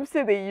Gotham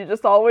City. You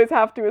just always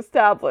have to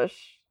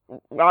establish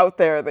out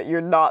there that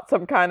you're not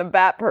some kind of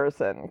bat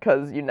person,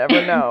 because you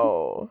never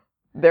know.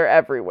 They're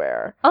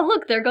everywhere. Oh,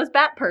 look, there goes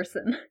Bat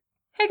Person.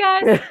 Hey,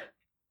 guys.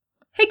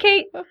 Hey,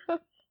 Kate.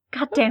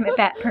 God damn it,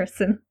 Bat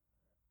Person.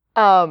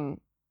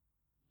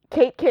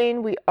 Kate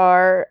Kane, we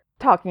are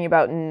talking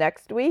about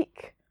next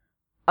week.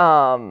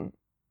 So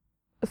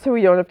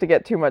we don't have to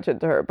get too much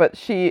into her, but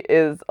she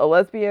is a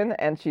lesbian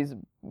and she's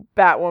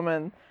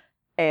Batwoman,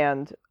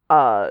 and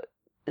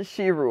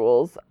she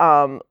rules.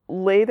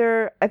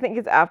 Later, I think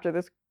it's after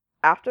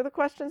the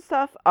question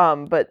stuff.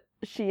 But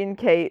she and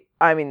Kate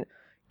and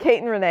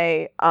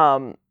Renee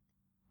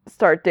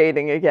start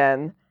dating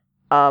again.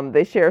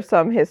 They share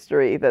some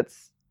history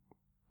that's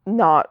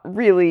not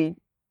really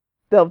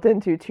delved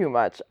into too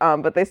much.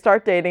 But they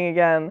start dating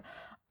again.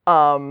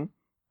 And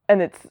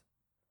it's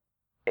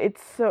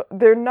so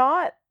they're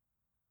not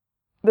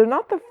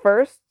the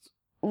first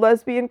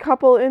lesbian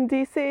couple in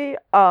DC.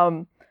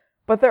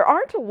 But there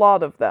aren't a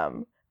lot of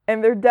them,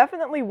 and they're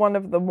definitely one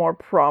of the more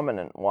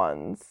prominent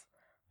ones.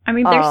 I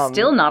mean, there's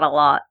still not a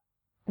lot.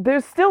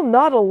 There's still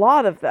not a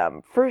lot of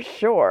them, for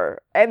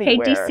sure,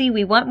 anywhere. Hey, DC,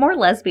 we want more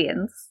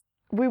lesbians.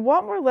 We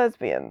want more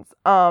lesbians.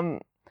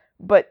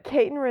 But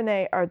Kate and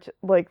Renee are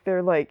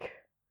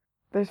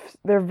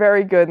they're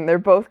very good, and they're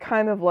both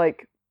kind of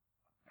like,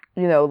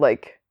 you know,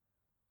 like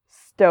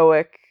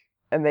stoic,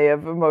 and they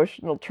have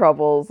emotional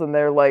troubles, and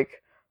they're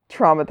like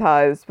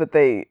traumatized, but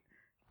they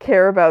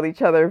care about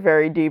each other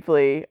very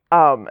deeply.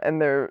 And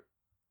they're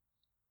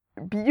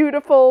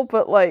beautiful,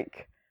 but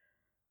like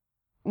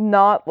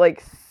not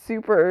like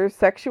super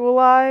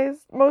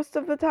sexualized most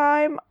of the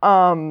time.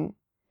 And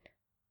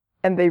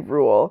they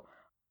rule.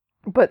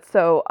 But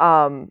so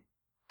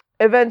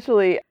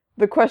eventually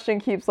the question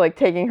keeps like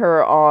taking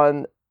her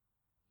on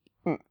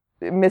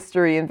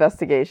mystery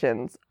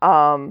investigations.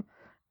 And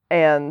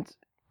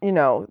you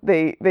know,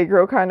 they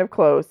grow kind of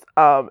close.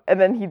 And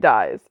then he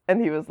dies,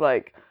 and he was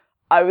like,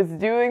 I was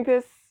doing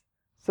this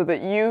so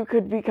that you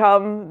could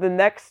become the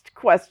next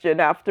question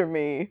after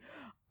me.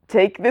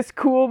 Take this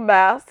cool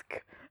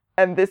mask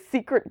and this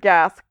secret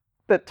gas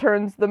that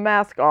turns the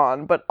mask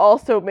on, but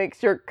also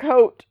makes your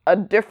coat a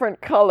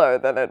different color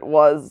than it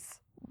was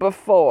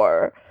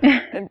before.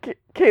 And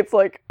Kate's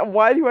like,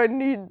 why do I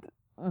need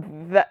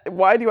that?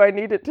 Why do I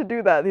need it to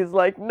do that? He's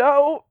like,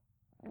 no,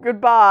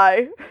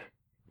 goodbye.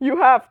 You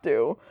have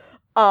to.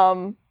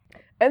 And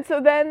so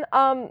then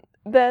I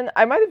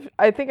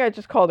think I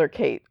just called her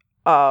Kate,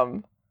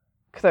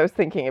 because I was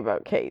thinking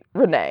about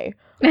Renee.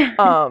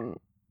 I'm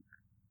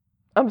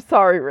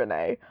sorry,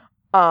 Renee.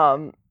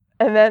 And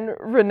then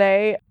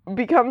Renee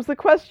becomes the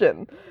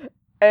question,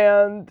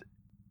 and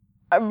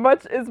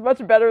is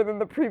much better than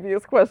the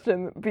previous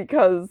question,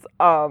 because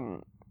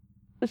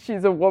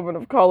she's a woman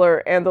of color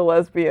and a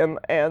lesbian,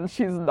 and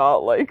she's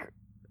not like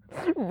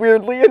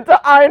weirdly into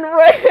Ayn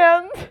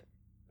Rand.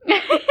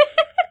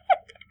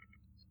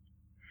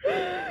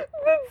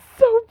 That's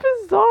so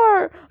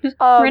bizarre.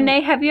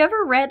 Renee, have you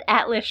ever read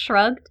Atlas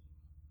Shrugged?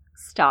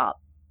 Stop.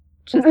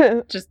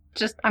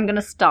 Just, I'm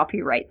gonna stop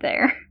you right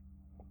there.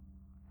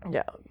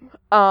 Yeah.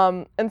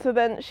 And so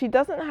then she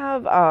doesn't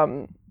have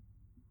a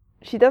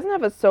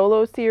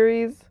solo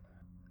series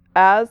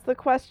as the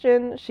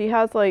question. She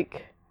has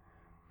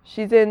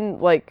she's in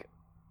like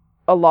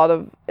a lot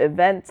of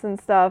events and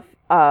stuff.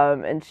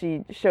 And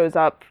she shows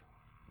up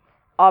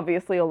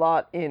obviously a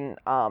lot in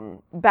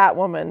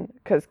Batwoman,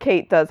 because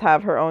Kate does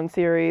have her own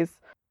series,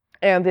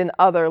 and in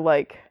other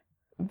like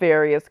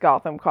various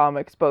Gotham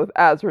comics, both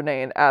as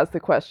Renee and as the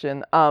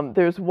question.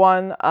 There's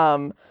one,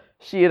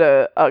 she had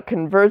a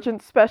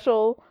Convergence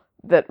special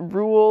that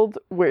ruled,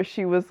 where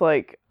she was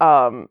like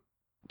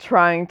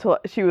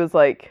she was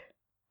like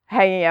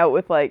hanging out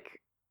with like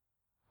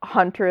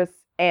Huntress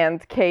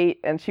and Kate,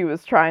 and she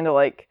was trying to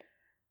like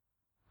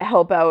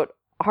help out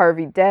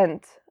Harvey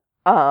Dent,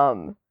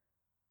 and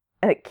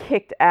it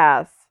kicked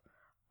ass.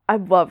 I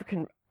love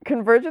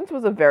Convergence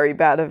was a very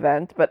bad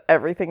event, but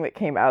everything that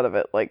came out of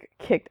it like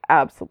kicked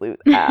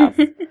absolute ass.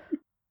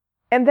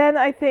 And then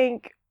I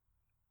think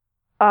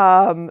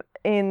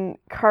in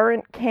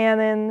current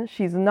canon,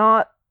 she's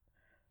not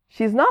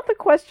the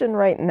question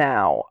right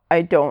now,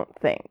 I don't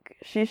think.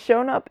 She's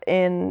shown up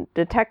in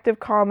Detective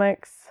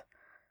Comics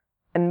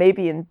and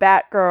maybe in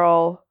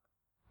Batgirl,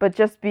 but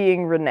just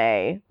being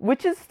Renee,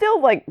 which is still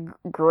like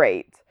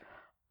great.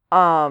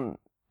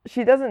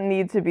 She doesn't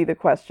need to be the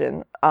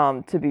question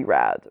to be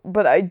rad,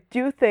 but I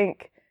do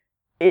think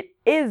it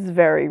is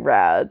very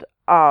rad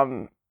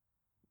to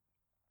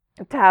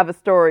have a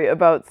story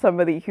about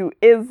somebody who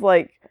is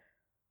like,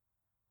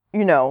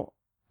 you know,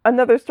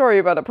 another story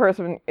about a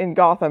person in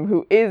Gotham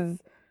who is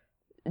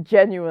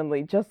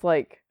genuinely just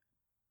like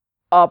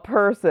a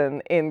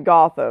person in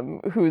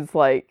Gotham who's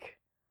like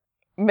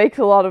makes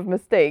a lot of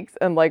mistakes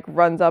and like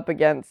runs up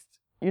against,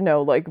 you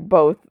know, like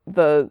both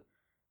the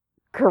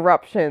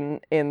corruption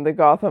in the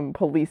Gotham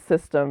police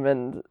system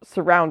and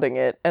surrounding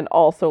it, and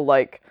also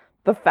like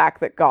the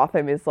fact that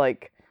Gotham is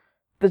like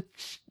the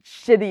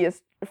shittiest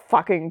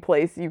fucking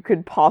place you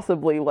could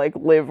possibly like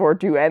live or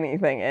do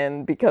anything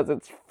in, because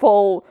it's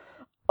full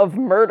of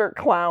murder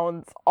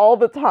clowns all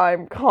the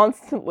time,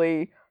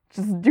 constantly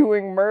just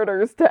doing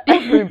murders to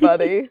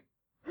everybody.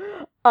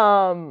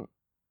 And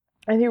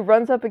he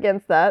runs up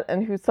against that,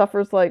 and who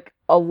suffers like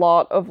a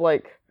lot of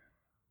like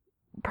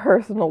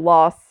personal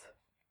loss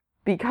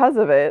because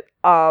of it,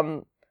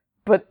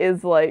 but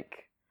is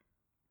like,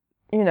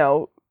 you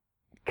know,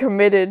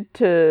 committed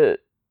to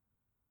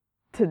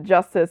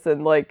justice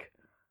and like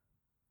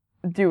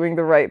doing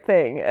the right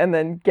thing, and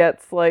then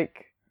gets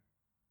like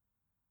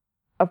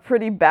a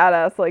pretty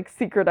badass like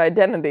secret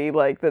identity,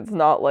 like that's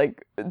not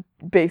like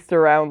based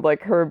around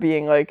like her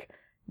being like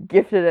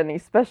gifted any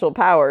special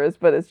powers,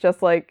 but it's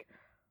just like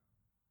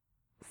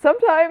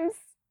sometimes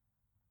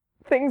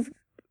things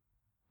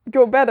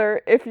go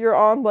better if you're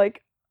on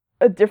like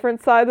a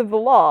different side of the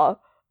law,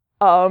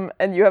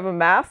 and you have a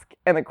mask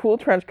and a cool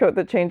trench coat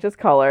that changes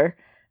color,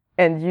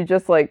 and you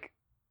just like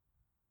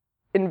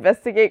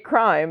investigate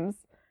crimes,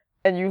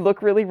 and you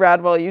look really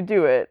rad while you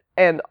do it.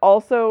 And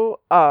also,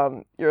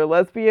 you're a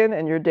lesbian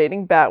and you're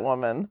dating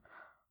Batwoman,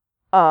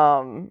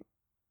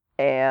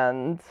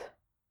 and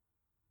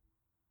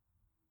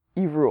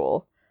you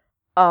rule.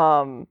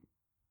 I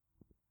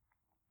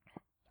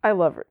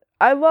love her.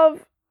 I love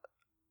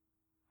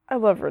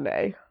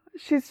Renee.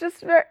 She's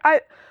just very,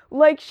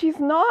 she's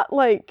not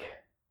like,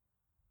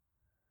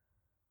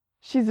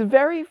 she's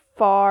very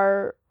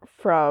far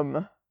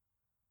from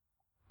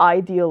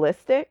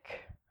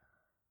idealistic,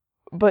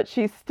 but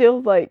she's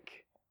still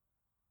like,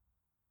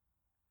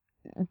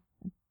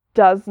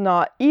 does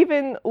not,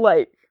 even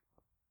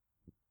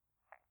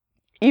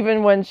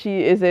when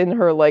she is in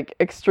her like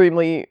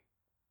extremely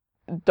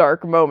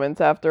dark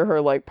moments after her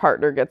like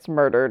partner gets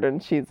murdered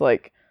and she's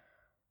like,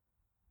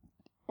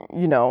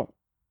 you know,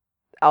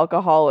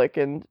 alcoholic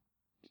and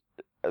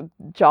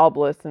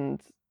jobless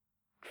and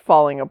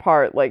falling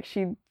apart, like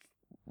she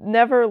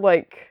never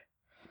like,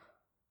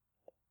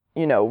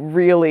 you know,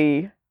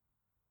 really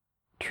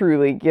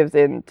truly gives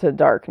in to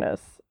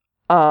darkness,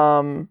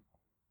 and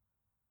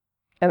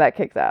that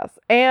kicks ass.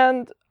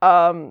 And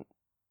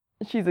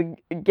she's a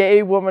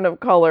gay woman of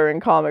color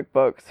in comic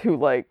books who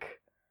like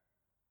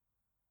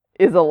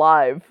is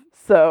alive,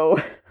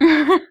 so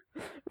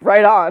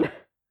right on.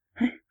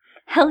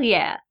 Hell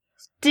yeah.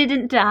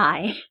 Didn't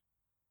die.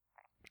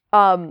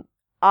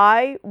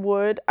 I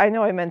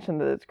know I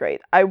mentioned that it's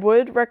great. I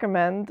would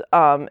recommend,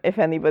 if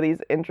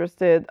anybody's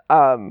interested,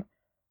 well,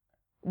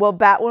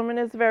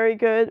 Batwoman is very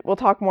good. We'll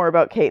talk more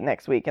about Kate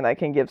next week, and I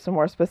can give some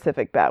more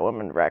specific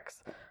Batwoman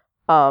recs.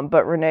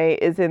 But Renee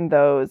is in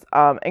those.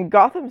 And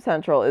Gotham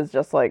Central is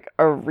just like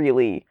a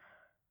really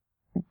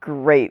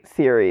great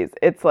series.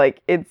 It's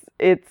like, it's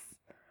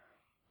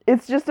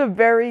just a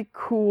very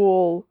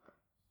cool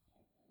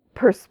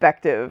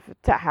perspective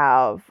to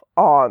have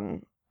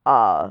on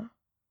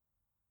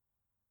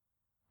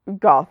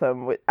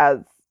Gotham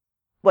as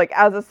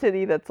a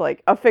city that's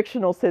like a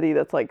fictional city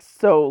that's like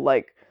so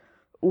like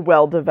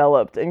well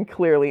developed and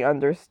clearly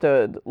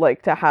understood,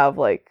 like to have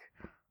like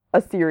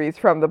a series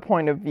from the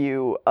point of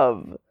view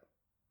of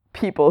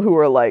people who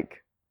are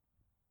like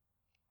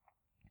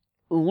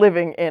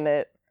living in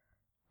it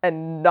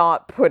and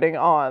not putting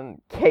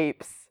on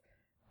capes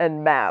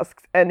and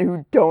masks, and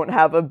who don't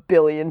have $1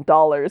 billion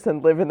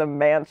and live in a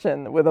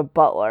mansion with a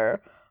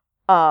butler.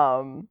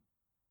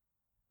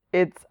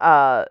 It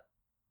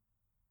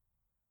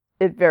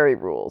very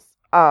rules.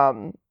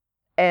 And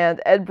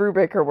Ed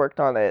Brubaker worked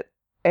on it,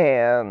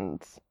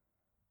 and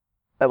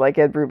I like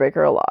Ed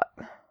Brubaker a lot.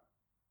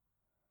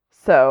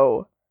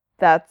 So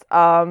that's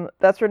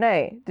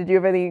Renee. Did you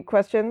have any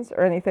questions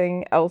or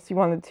anything else you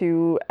wanted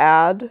to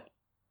add?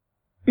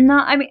 No,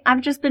 I mean,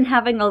 I've just been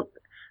having the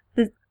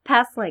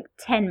past like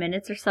 10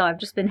 minutes or so, I've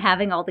just been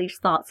having all these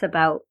thoughts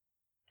about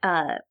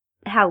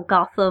how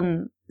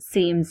Gotham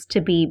seems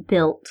to be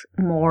built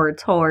more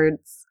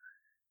towards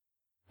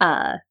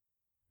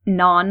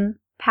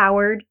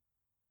non-powered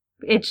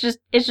It's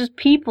just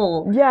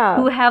people Yeah.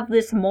 who have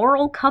this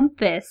moral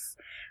compass,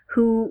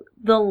 who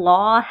the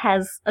law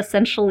has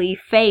essentially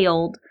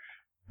failed,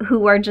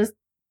 who are just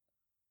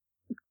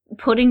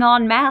putting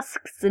on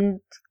masks and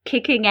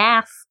kicking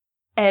ass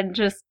and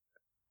just...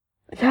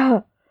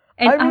 Yeah.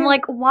 And I I'm mean-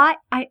 like, why?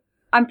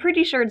 I'm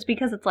pretty sure it's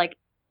because it's like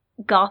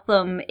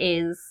Gotham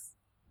is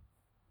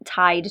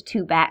tied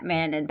to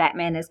Batman and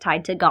Batman is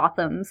tied to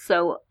Gotham,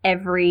 so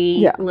every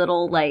Yeah.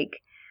 little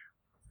like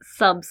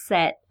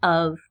subset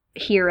of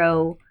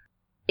hero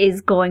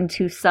is going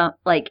to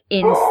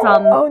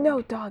Oh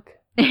no, dog.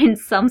 in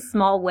some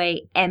small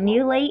way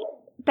emulate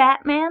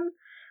Batman,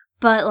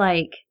 but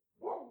like,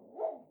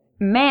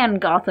 man,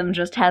 Gotham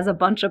just has a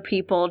bunch of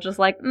people just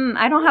like,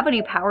 I don't have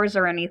any powers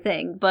or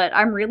anything, but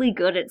I'm really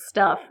good at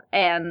stuff,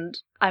 and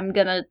I'm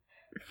gonna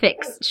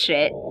fix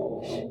shit.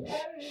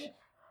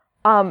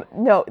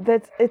 No,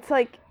 it's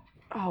like,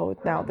 oh,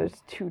 now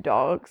there's 2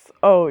 dogs.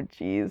 Oh,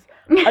 jeez.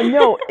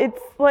 No,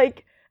 it's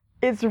like,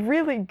 it's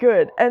really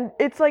good. And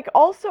it's like,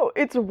 also,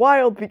 it's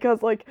wild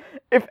because, like,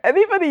 if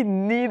anybody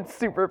needs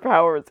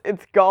superpowers,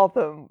 it's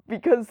Gotham.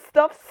 Because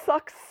stuff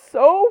sucks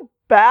so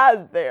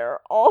bad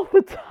there all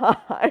the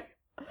time.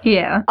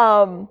 Yeah.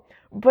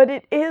 But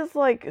it is,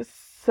 like,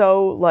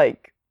 so,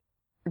 like,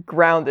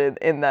 grounded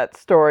in that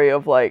story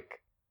of, like,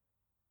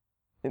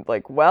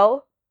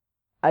 well,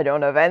 I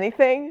don't have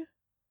anything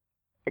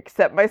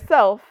except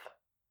myself,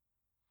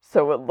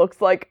 so it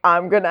looks like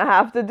I'm gonna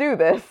have to do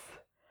this.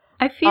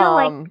 I feel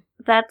like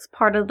that's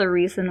part of the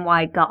reason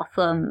why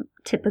Gotham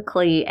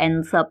typically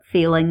ends up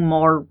feeling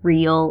more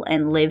real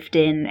and lived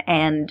in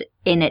and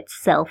in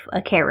itself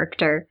a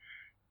character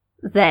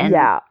than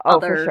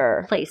other for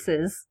sure.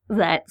 places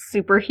that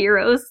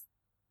superheroes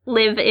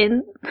live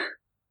in.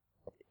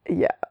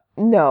 Yeah.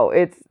 No,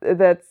 it's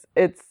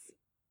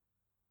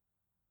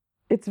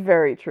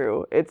very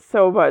true. It's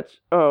so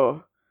much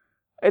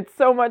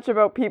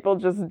about people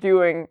just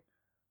doing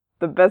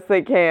the best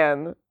they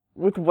can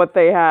with what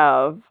they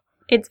have.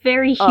 It's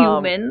very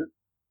human.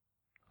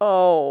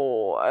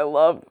 Oh,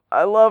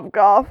 I love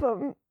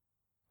Gotham.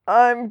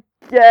 I'm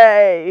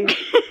gay.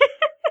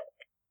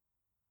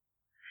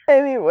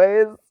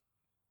 Anyways,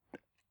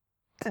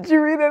 did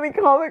you read any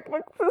comic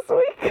books this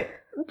week?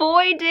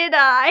 Boy, did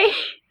I.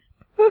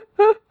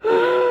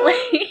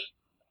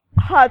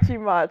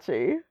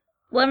 Hachi-machi.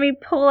 Let me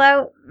pull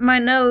out my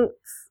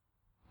notes,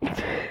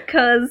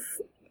 because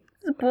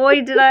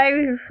boy, did I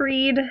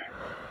read.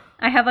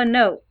 I have a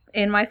note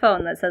in my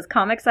phone that says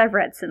comics I've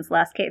read since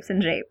last Capes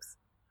and Japes.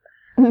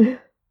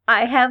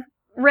 I have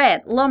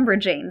read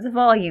Lumberjanes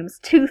volumes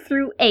 2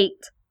 through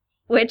 8,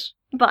 which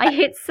by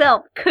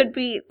itself could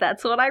be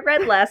that's what I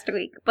read last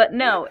week, but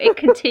no, it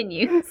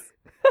continues.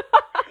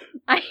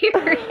 I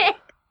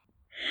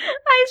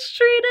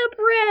straight up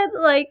read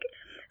like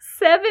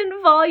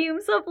 7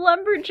 volumes of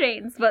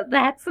Lumberjanes, but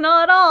that's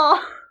not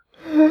all.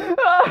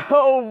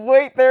 Oh,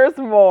 wait, there's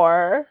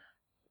more.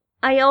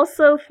 I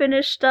also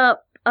finished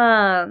up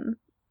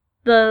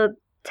the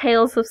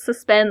Tales of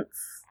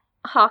Suspense,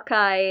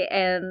 Hawkeye,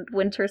 and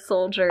Winter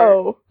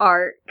Soldier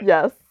arc.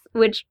 Yes.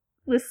 Which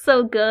was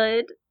so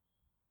good.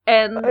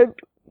 And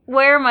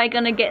where am I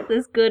gonna get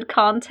this good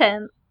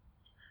content?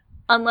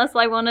 Unless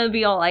I want to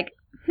be all like,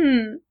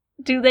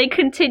 do they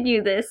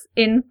continue this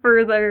in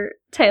further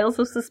Tales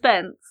of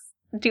Suspense?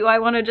 Do I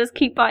want to just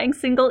keep buying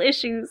single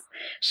issues?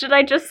 Should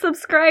I just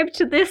subscribe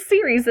to this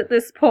series at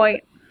this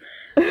point?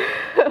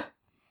 And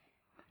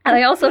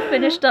I also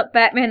finished up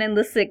Batman and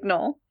the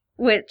Signal,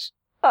 which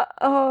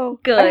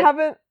good.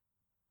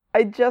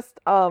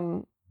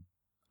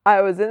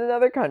 I was in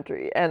another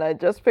country and I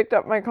just picked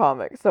up my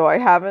comic, so I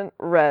haven't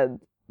read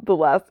the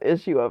last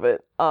issue of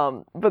it.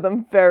 But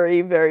I'm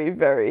very, very,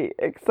 very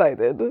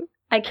excited.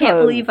 I can't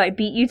believe I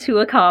beat you to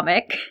a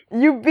comic.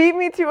 You beat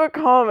me to a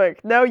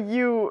comic. Now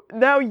you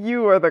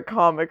are the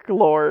comic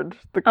lord.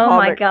 The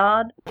comic my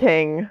god.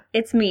 king.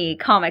 It's me,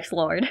 Comics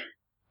Lord.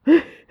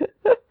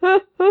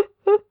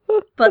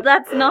 But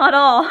that's not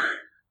all.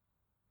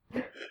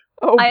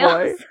 Oh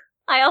boy.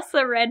 I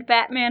also read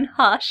Batman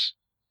Hush.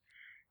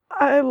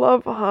 I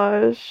love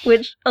Hush.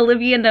 Which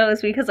Olivia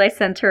knows because I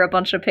sent her a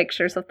bunch of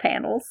pictures of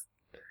panels.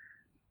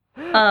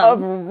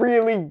 Of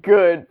really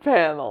good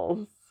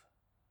panels.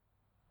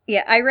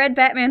 Yeah, I read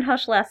Batman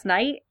Hush last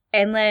night,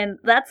 and then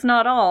that's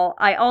not all.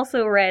 I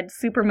also read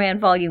Superman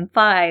Volume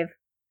 5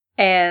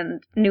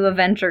 and New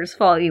Avengers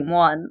Volume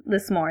 1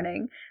 this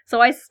morning. So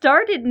I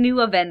started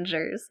New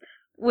Avengers,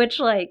 which,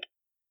 like,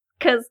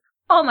 because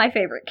all my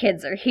favorite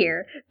kids are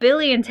here.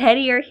 Billy and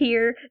Teddy are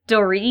here,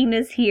 Doreen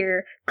is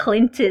here,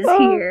 Clint is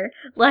here.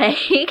 Like,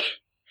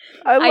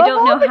 I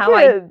don't know how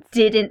I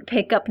didn't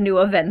pick up New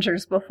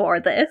Avengers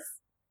before this.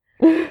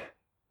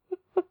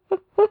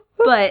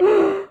 But,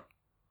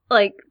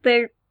 like,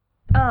 they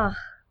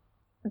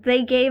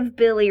gave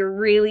Billy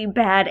really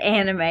bad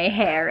anime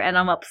hair, and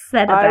I'm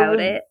upset about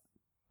it.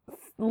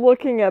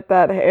 Looking at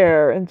that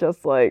hair and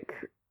just like,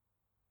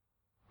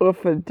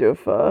 oofa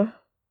doofa.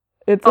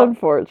 It's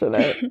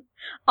unfortunate.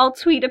 I'll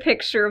tweet a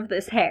picture of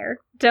this hair.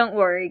 Don't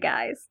worry,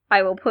 guys.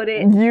 I will put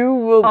it You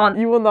will on.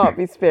 you will not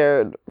be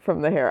spared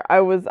from the hair.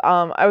 I was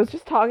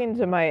just talking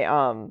to my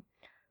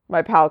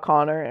pal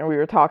Connor, and we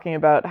were talking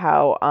about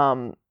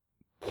how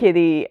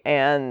Kitty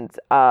and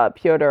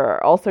Piotr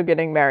are also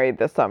getting married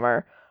this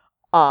summer,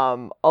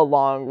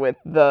 along with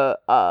the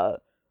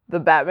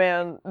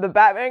Batman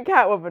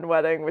Catwoman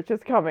wedding, which is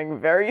coming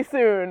very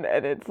soon,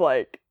 and it's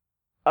like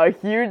a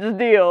huge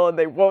deal, and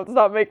they won't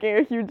stop making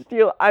a huge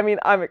deal. I mean,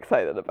 I'm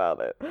excited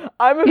about it.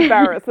 I'm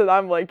embarrassed that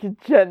I'm like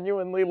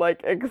genuinely like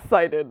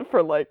excited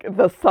for like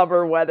the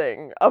summer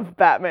wedding of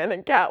Batman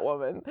and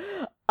Catwoman.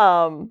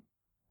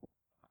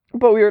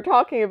 But we were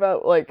talking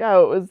about like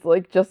how it was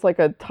like just like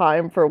a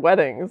time for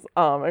weddings.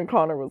 And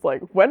Connor was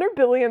like, "When are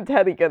Billy and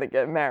Teddy gonna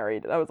get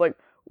married?" And I was like,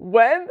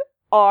 "When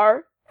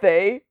are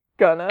they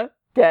gonna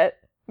get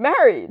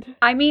married?"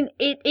 I mean,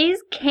 it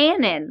is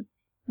canon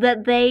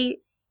that they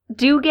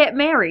do get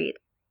married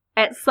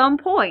at some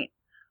point,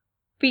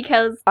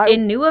 because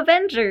in New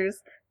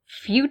Avengers,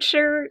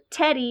 future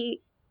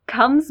Teddy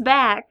comes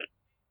back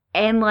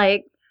and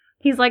like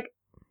he's like,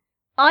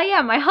 "Oh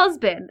yeah, my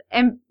husband,"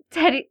 and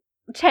Teddy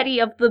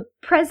of the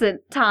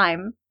present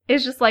time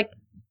is just like,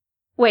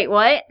 "Wait,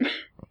 what?"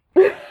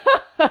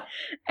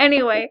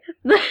 Anyway,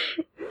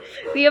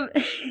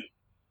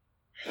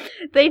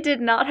 they did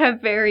not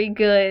have very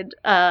good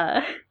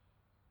time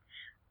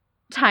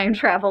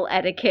travel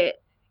etiquette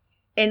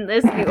in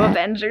this new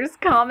Avengers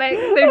comic.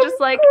 They're just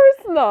like,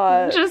 of course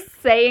not. Just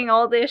saying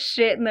all this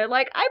shit, and they're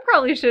like, I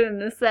probably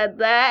shouldn't have said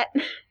that.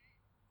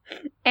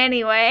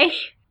 Anyway.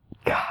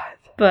 God.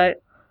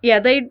 But, yeah,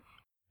 they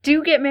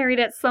do get married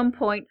at some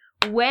point.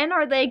 When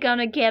are they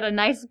gonna get a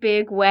nice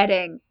big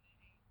wedding?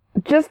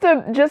 Just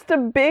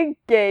a big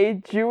gay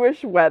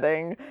Jewish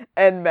wedding,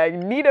 and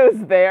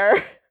Magneto's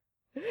there,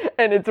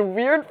 and it's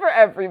weird for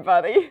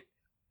everybody.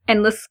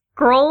 And the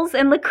Skrulls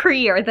and the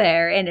Kree are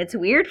there, and it's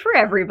weird for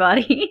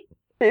everybody.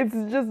 It's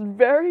just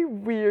very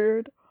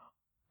weird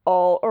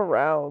all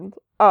around.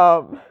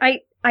 I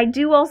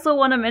do also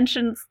want to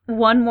mention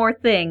one more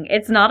thing.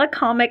 It's not a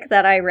comic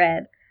that I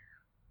read,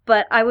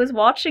 but I was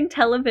watching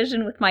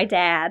television with my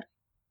dad,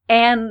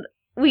 and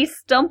we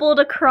stumbled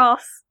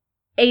across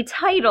a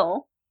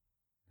title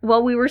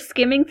while we were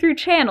skimming through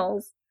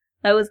channels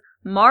that was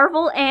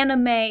Marvel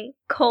Anime: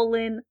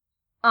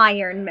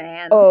 Iron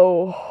Man.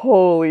 Oh,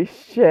 holy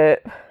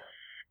shit.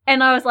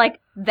 And I was like,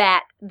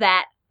 that.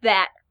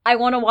 I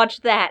want to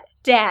watch that.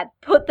 Dad,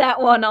 put that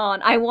one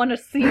on. I want to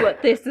see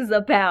what this is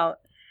about.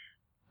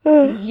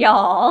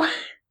 Y'all.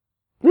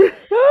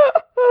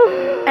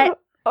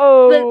 Lord.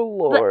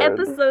 The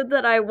episode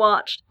that I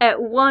watched, at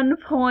one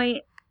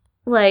point,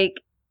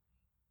 like,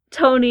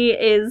 Tony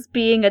is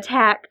being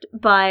attacked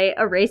by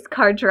a race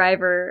car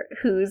driver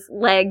whose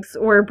legs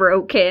were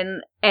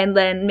broken, and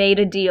then made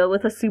a deal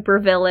with a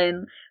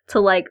supervillain to,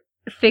 like,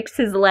 fix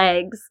his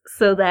legs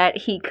so that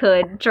he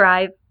could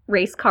drive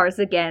race cars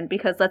again,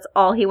 because that's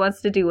all he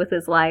wants to do with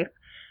his life.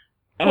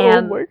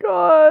 And, oh my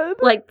god.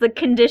 Like, the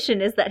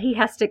condition is that he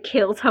has to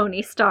kill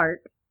Tony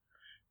Stark.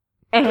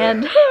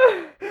 And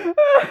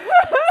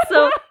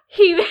so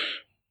he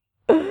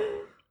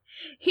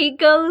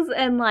goes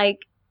and, like,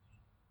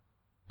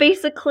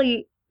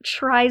 basically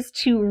tries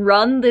to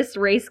run this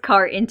race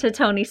car into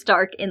Tony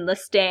Stark in the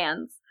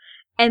stands.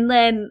 And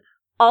then,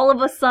 all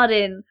of a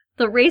sudden,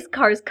 the race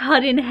car's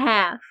cut in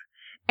half.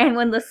 And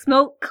when the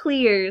smoke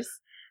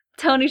clears,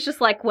 Tony's just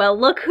like, well,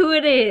 look who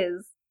it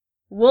is.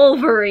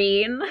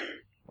 Wolverine.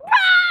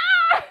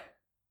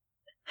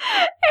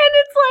 And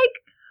it's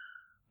like,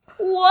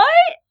 what?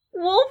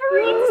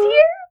 Wolverine's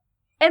here?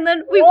 And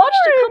then we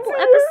watched a couple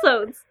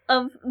episodes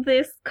of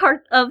this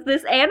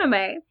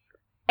anime.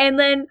 And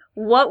then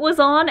what was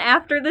on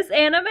after this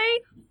anime?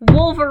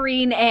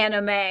 Wolverine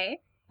anime.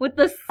 With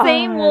the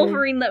same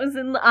Wolverine that was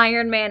in the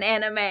Iron Man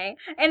anime.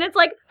 And it's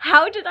like,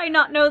 how did I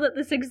not know that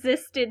this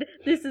existed?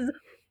 This is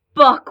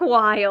buck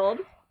wild.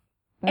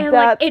 And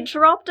like, it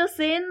dropped us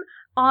in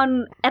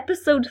on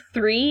episode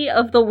 3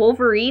 of the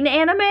Wolverine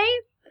anime.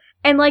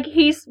 And like,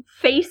 he's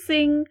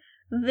facing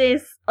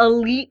this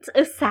elite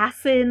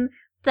assassin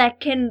that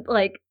can,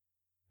 like,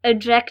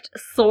 eject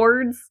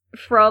swords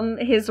from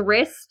his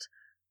wrist.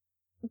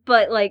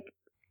 But, like,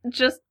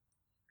 just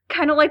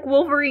kind of like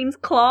Wolverine's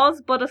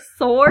claws, but a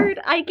sword,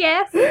 I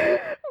guess.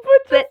 But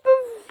just a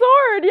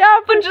sword,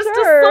 yeah, for But just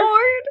sure. a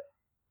sword.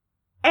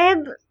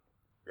 And,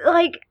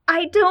 like,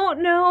 I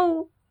don't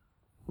know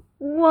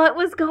what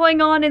was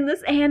going on in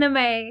this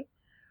anime,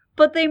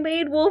 but they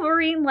made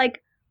Wolverine,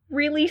 like,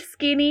 really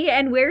skinny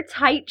and wear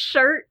tight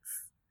shirts.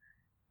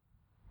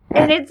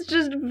 And it's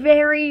just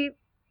very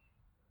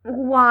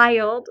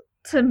wild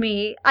to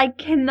me. I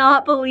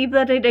cannot believe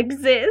that it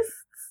exists.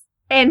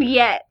 And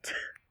yet,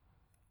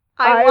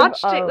 I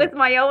watched it with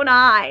my own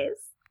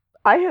eyes.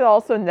 I had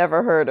also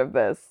never heard of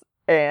this,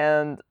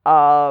 and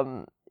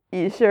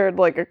he shared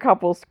like a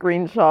couple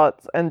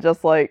screenshots and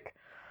just like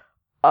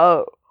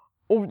one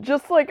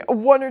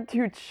or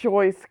two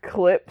choice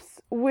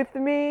clips with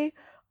me,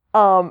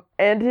 and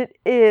it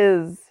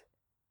is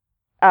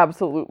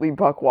absolutely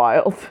buck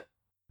wild.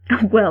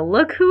 Well,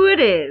 look who it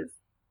is.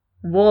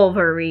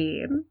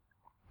 Wolverine.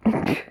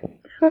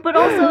 But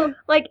also,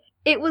 like,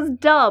 it was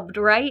dubbed,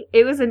 right?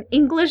 It was an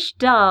English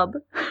dub.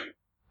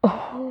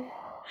 Oh.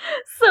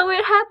 So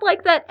it had,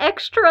 like, that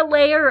extra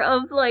layer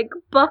of, like,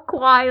 Buck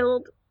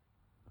Wild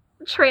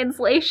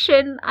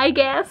translation, I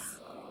guess.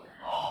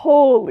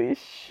 Holy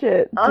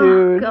shit, dude.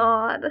 Oh,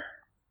 God.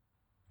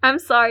 I'm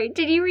sorry.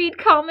 Did you read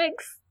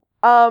comics?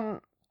 I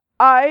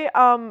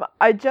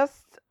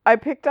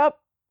picked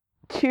up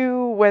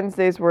 2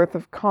 Wednesdays worth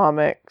of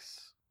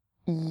comics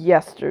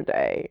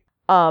yesterday.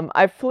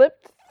 I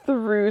flipped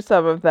through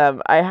some of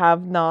them. I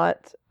have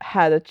not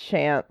had a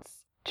chance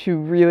to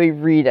really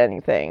read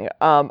anything.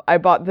 I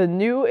bought the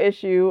new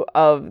issue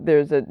of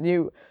there's a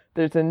new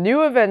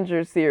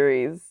Avengers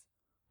series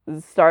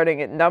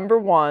starting at number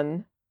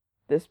 1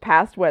 this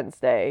past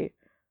Wednesday.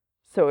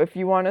 So if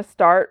you want to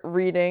start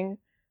reading,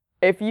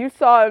 if you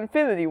saw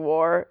Infinity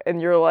War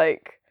and you're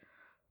like,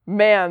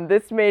 man,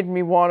 this made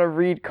me want to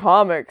read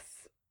comics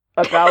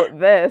about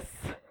this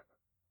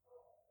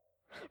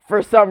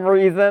for some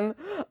reason.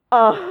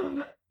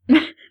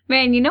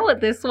 Man, you know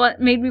what this one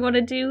made me want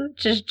to do?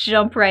 Just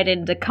jump right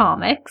into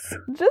comics.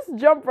 Just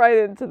jump right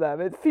into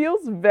them. It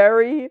feels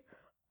very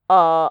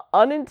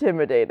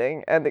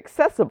unintimidating and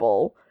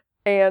accessible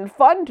and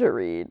fun to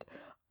read.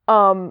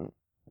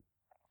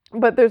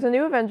 But there's a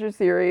new Avengers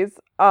series,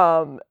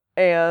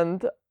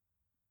 and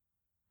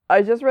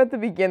I just read the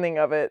beginning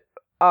of it.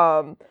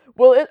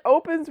 Well, it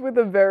opens with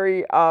a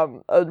very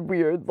a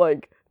weird,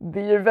 like,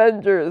 the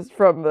Avengers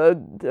from a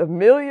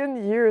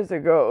million years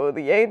ago,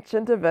 the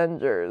ancient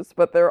Avengers,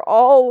 but they're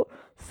all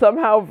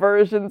somehow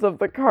versions of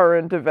the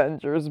current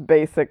Avengers,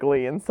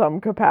 basically, in some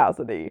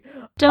capacity.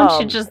 Don't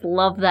you just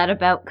love that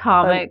about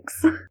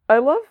comics? I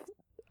love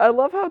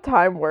how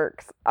time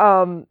works.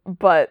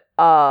 But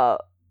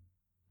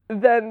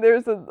then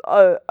there's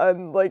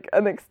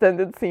an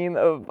extended scene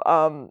of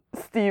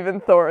Steve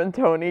and Thor and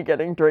Tony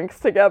getting drinks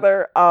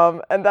together,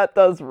 and that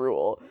does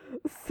rule.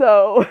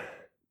 So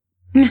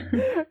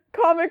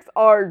comics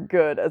are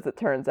good, as it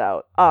turns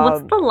out.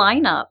 What's the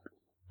lineup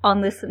on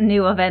this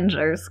new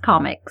Avengers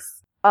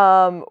comics?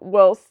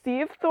 Well,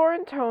 Steve, Thor,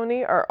 and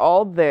Tony are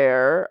all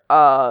there.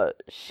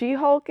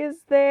 She-Hulk is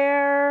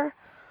there.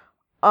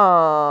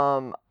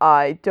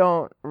 I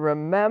don't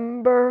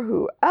remember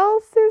who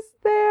else is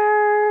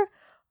there.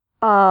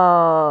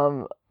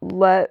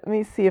 Let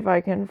me see if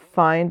I can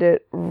find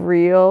it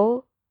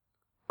real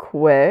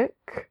quick.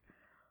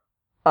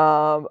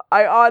 I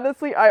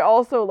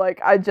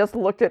just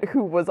looked at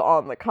who was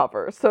on the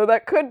cover, so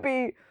that could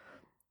be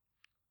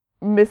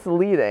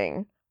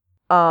misleading.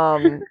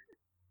 Oh,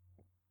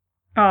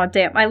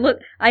 damn.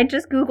 I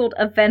just Googled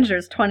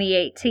Avengers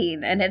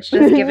 2018, and it's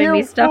just giving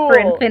me stuff for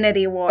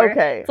Infinity War.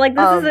 Okay. It's like,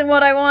 this isn't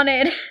what I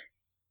wanted.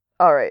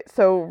 Alright,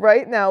 so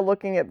right now,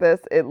 looking at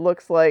this, it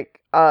looks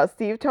like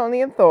Steve,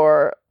 Tony, and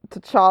Thor,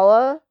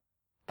 T'Challa,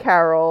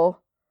 Carol,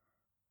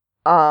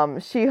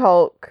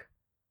 She-Hulk,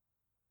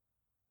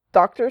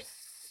 Doctor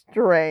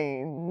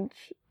Strange.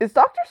 Is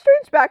Doctor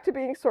Strange back to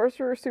being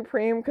Sorcerer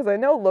Supreme? Because I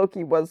know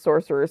Loki was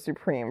Sorcerer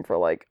Supreme for,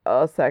 like,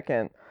 a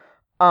second.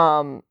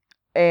 And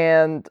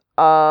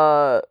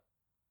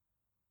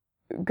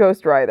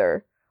Ghost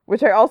Rider,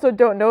 which I also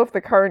don't know if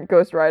the current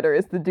Ghost Rider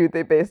is the dude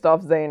they based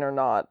off Zane or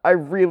not. I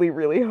really,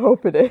 really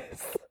hope it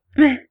is.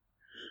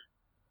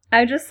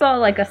 I just saw,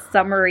 like, a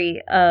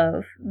summary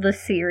of the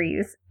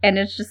series, and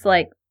it's just,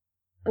 like,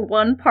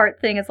 one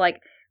part thing is,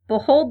 like,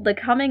 behold the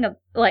coming of,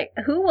 like,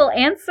 who will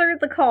answer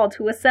the call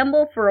to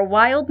assemble for a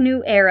wild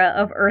new era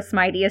of Earth's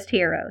mightiest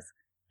heroes?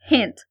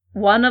 Hint,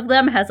 one of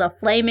them has a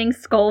flaming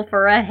skull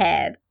for a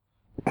head.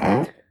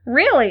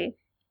 Really?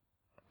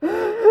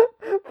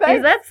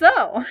 Is that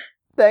so?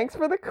 Thanks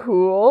for the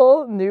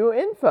cool new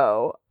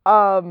info.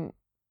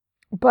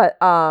 But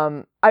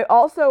I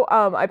also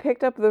I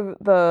picked up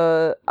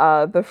the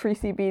Free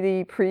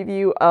CBD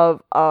preview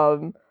of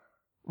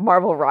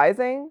Marvel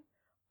Rising.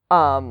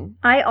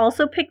 I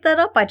also picked that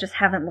up. I just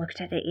haven't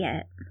looked at it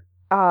yet.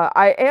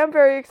 I am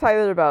very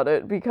excited about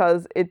it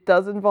because it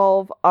does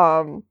involve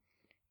a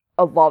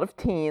lot of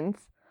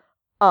teens.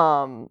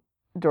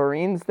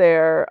 Doreen's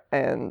there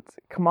and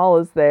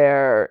Kamala's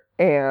there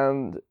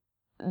and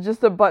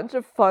just a bunch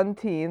of fun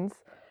teens.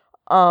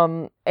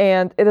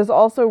 And it is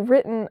also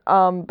written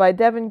by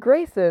Devin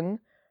Grayson,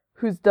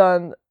 who's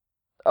done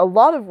a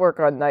lot of work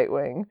on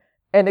Nightwing.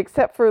 And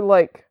except for,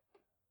 like,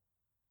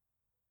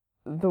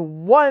 the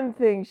one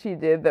thing she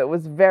did that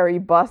was very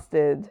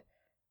busted,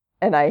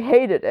 and I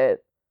hated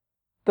it,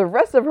 the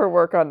rest of her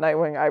work on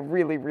Nightwing I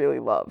really, really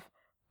love.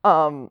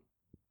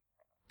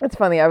 It's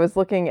funny, I was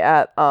looking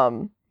at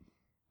one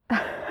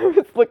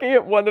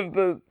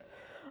of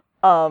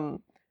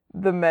the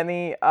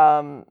many,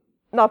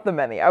 not the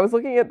many, I was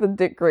looking at the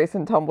Dick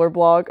Grayson Tumblr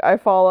blog I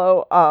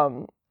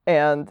follow,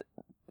 and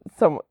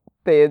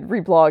they had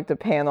reblogged a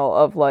panel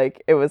of,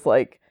 like, it was,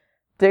 like,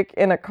 Dick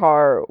in a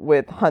car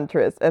with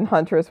Huntress, and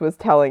Huntress was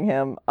telling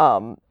him,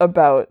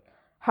 about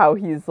how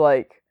he's,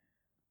 like,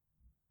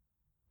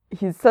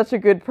 he's such a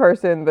good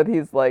person, but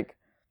he's, like,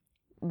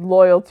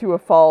 loyal to a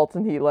fault,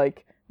 and he,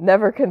 like,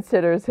 never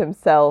considers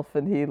himself,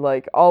 and he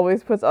like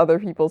always puts other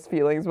people's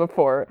feelings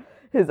before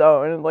his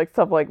own, and like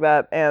stuff like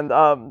that. And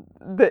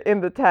in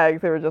the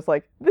tags they were just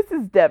like, "This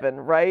is Devin,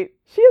 right?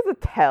 She has a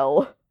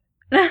tell."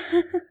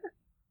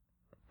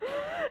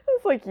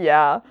 It's like,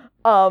 yeah.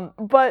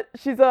 But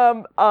she's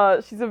a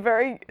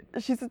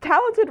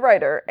talented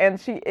writer, and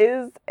she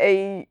is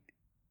a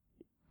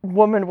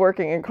woman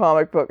working in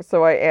comic books,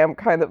 so I am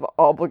kind of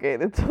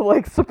obligated to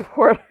like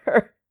support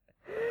her.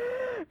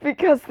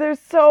 Because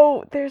there's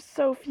so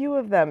few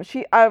of them.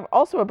 I'm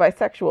also a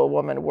bisexual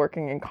woman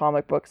working in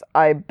comic books,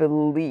 I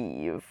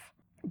believe.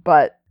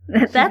 But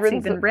that's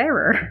even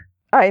rarer.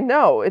 I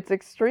know, it's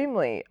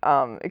extremely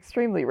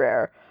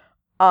rare.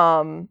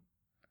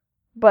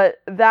 But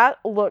that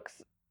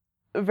looks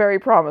very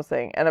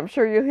promising, and I'm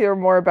sure you'll hear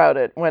more about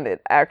it when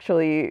it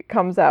actually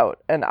comes out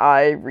and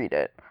I read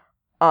it.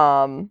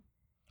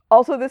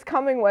 Also this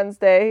coming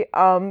Wednesday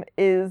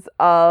is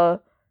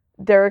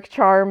Derek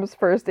Charm's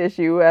first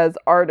issue as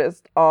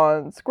artist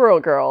on Squirrel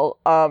Girl,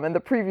 and the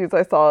previews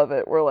I saw of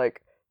it were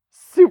like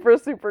super,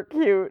 super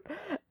cute,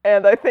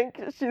 and I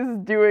think she's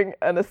doing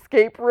an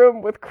escape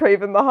room with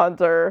Kraven the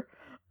Hunter.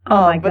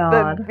 Oh my but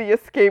god. then the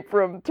escape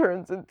room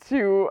turns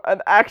into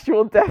an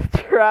actual death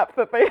trap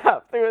that they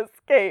have to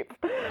escape.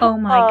 Oh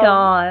my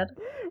god.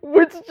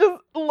 Which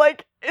just,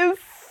 like, is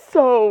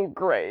so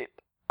great.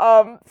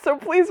 So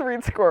please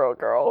read Squirrel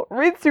Girl.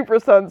 Read Super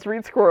Sons,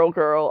 read Squirrel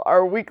Girl,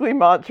 our weekly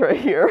mantra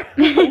here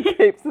on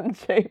Capes and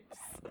Japes.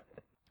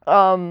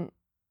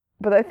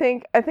 But I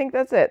think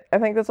that's it. I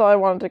think that's all I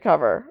wanted to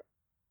cover.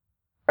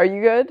 Are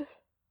you good?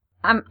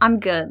 I'm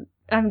good.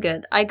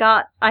 I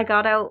got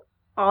out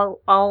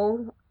all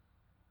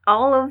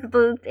of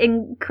the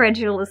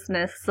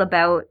incredulousness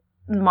about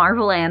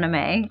Marvel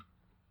anime.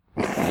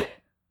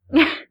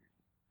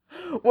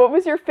 What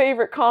was your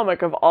favorite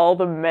comic of all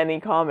the many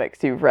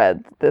comics you've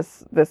read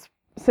this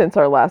since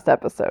our last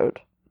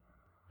episode?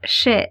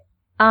 Shit.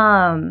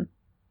 Well,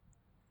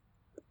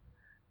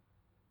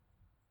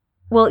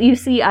 you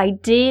see, I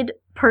did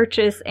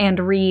purchase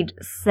and read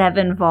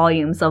 7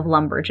 volumes of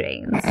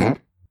Lumberjanes.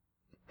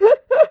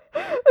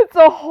 It's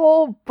a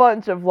whole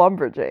bunch of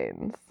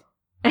Lumberjanes.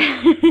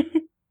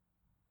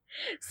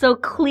 So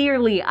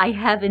clearly I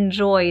have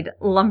enjoyed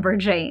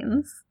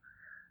Lumberjanes.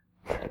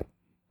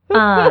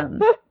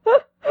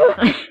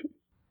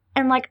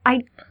 And like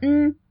I'm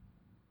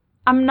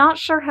not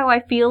sure how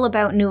I feel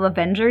about New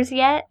Avengers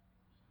yet,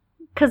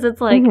 because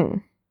it's like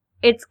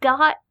it's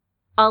got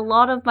a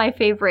lot of my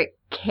favorite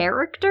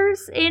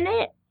characters in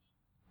it,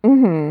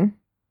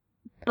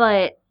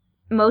 but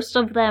most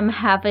of them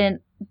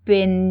haven't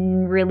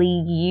been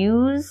really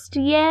used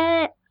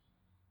yet.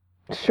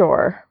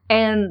 Sure.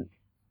 And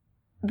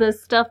the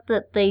stuff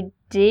that they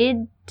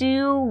did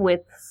do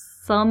with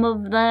some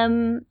of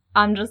them,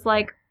 I'm just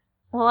like,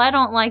 well, I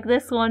don't like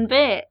this one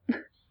bit.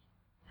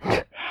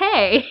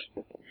 Hey,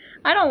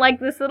 I don't like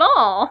this at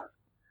all.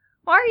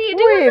 Why are you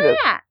doing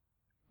that?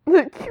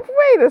 Wait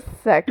a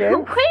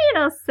second. Wait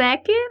a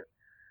second.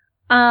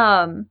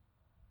 I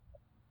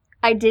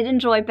did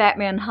enjoy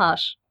Batman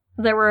Hush.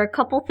 There were a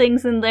couple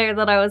things in there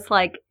that I was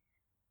like,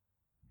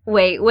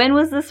 wait, when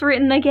was this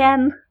written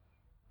again?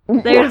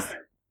 There's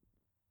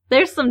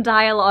some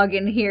dialogue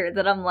in here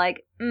that I'm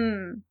like,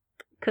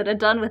 could have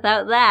done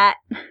without that.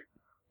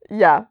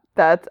 Yeah,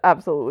 that's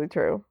absolutely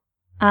true.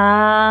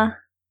 Now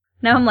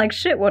I'm like,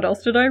 shit, what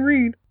else did I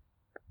read?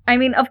 I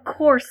mean, of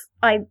course,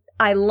 I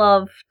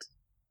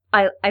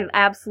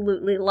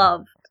absolutely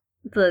loved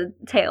the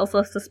Tales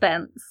of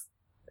Suspense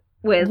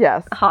with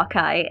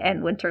Hawkeye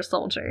and Winter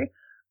Soldier,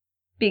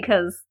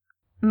 because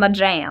my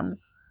jam.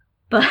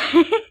 But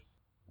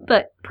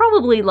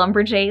probably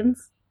Lumberjanes.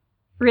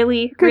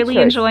 Really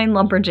enjoying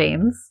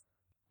Lumberjanes.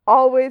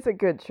 Always a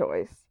good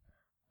choice.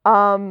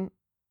 Well,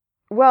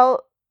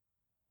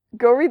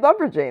 go read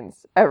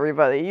Lumberjanes,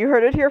 everybody. You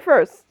heard it here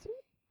first.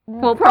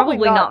 Well, probably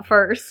not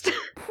first.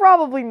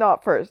 Probably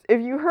not first.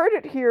 If you heard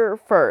it here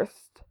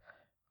first,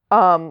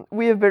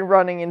 we have been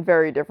running in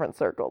very different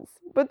circles.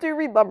 But do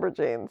read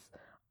Lumberjanes.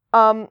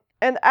 And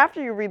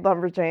after you read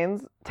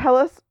Lumberjanes, tell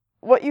us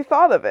what you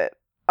thought of it.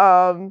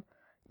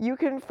 You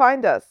can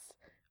find us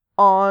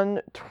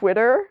on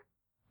Twitter,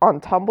 on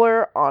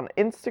Tumblr, on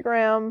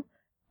Instagram,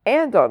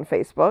 and on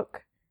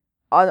Facebook.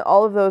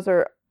 All of those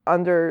are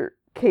under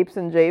Capes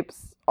and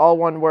Japes, all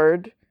one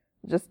word.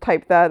 Just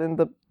type that in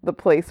the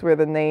place where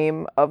the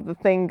name of the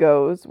thing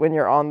goes when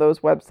you're on those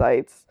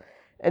websites,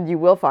 and you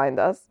will find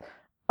us.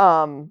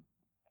 You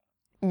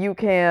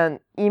can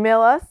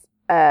email us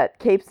at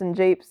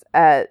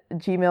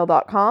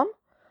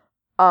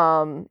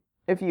capesandjapes@gmail.com.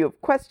 If you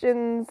have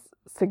questions,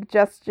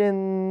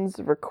 suggestions,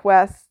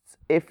 requests,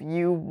 if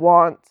you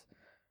want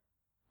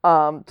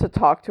to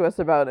talk to us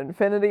about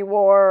Infinity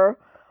War,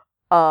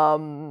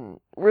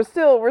 we're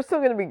still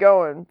going to be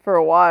going for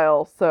a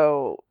while,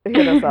 so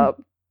hit us up.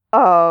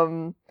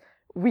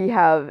 We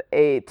have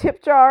a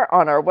tip jar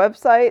on our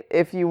website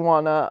if you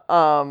want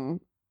to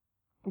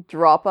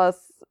drop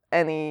us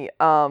any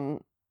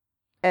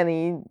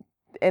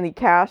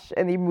cash,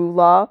 any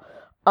moolah.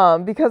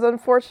 Because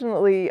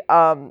unfortunately,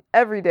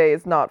 every day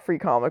is not Free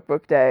Comic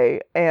Book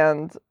Day,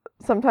 and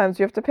sometimes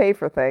you have to pay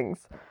for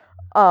things.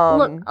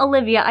 Look,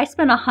 Olivia, I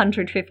spent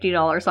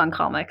 $150 on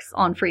comics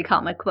on Free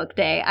Comic Book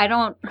Day.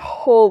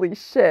 Holy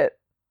shit.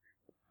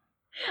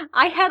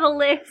 I had a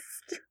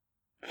list.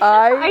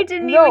 I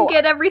didn't even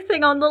get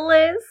everything on the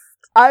list.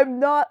 I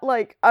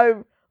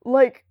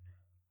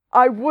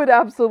would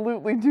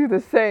absolutely do the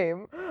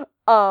same.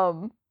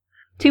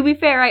 To be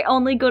fair, I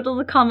only go to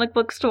the comic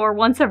book store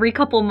once every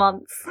couple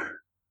months.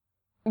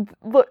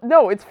 Look,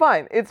 no, it's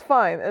fine,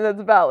 and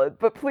it's valid,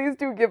 but please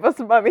do give us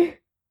money.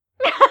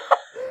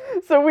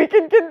 So we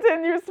can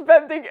continue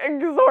spending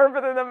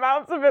exorbitant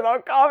amounts of it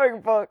on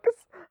comic books.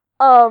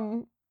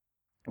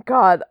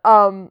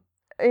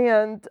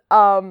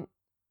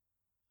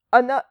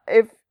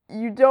 If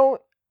you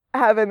don't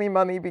have any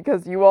money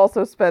because you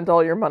also spent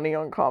all your money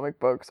on comic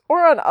books,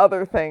 or on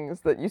other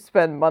things that you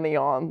spend money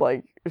on,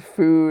 like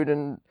food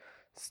and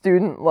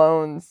student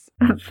loans.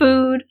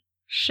 Food,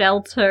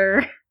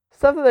 shelter.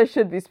 Stuff that I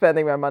should be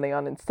spending my money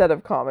on instead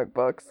of comic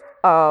books.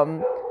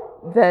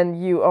 Then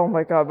you, oh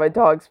my god, my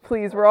dogs,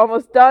 please, we're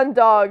almost done,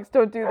 dogs,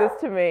 don't do this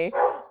to me.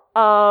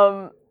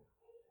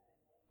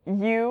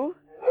 You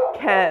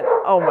can,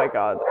 oh my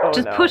god,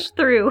 just push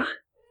through.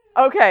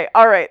 Okay,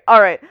 alright.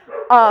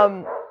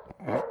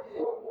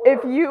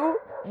 If you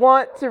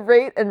want to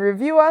rate and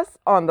review us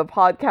on the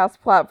podcast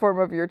platform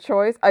of your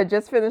choice, I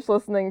just finished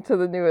listening to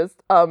the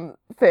newest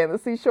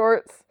fantasy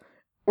shorts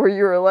where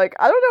you were like,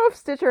 I don't know if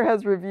Stitcher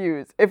has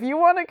reviews. If you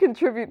want to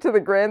contribute to the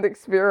grand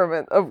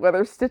experiment of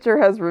whether Stitcher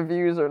has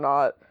reviews or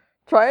not,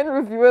 try and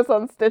review us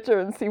on Stitcher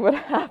and see what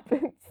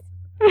happens.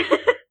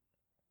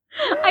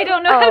 I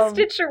don't know how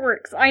Stitcher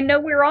works. I know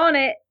we're on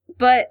it,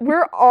 but...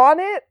 We're on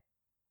it?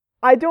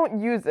 I don't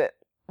use it,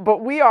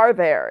 but we are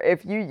there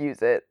if you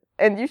use it.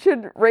 And you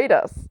should rate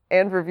us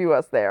and review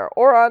us there,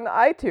 or on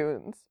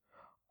iTunes,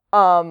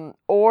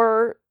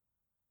 or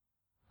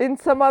in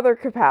some other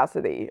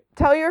capacity.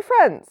 Tell your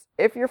friends.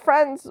 If your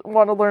friends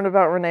want to learn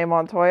about Renee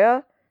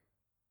Montoya,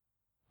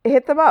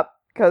 hit them up,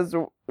 because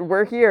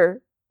we're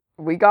here.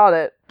 We got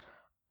it.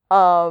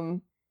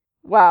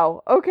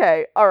 Wow.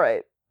 Okay. All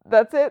right.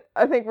 That's it.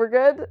 I think we're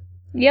good.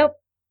 Yep.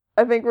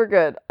 I think we're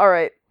good. All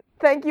right.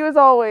 Thank you as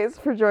always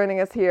for joining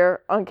us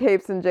here on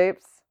Capes and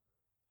Japes.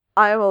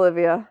 I am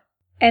Olivia.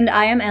 And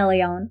I am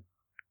Elion.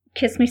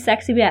 Kiss me,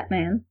 sexy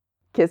Batman.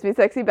 Kiss me,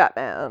 sexy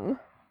Batman.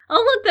 Oh,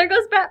 look, there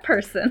goes Bat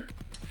Person.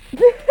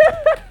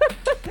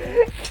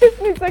 Kiss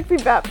me, sexy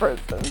Bat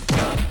Person.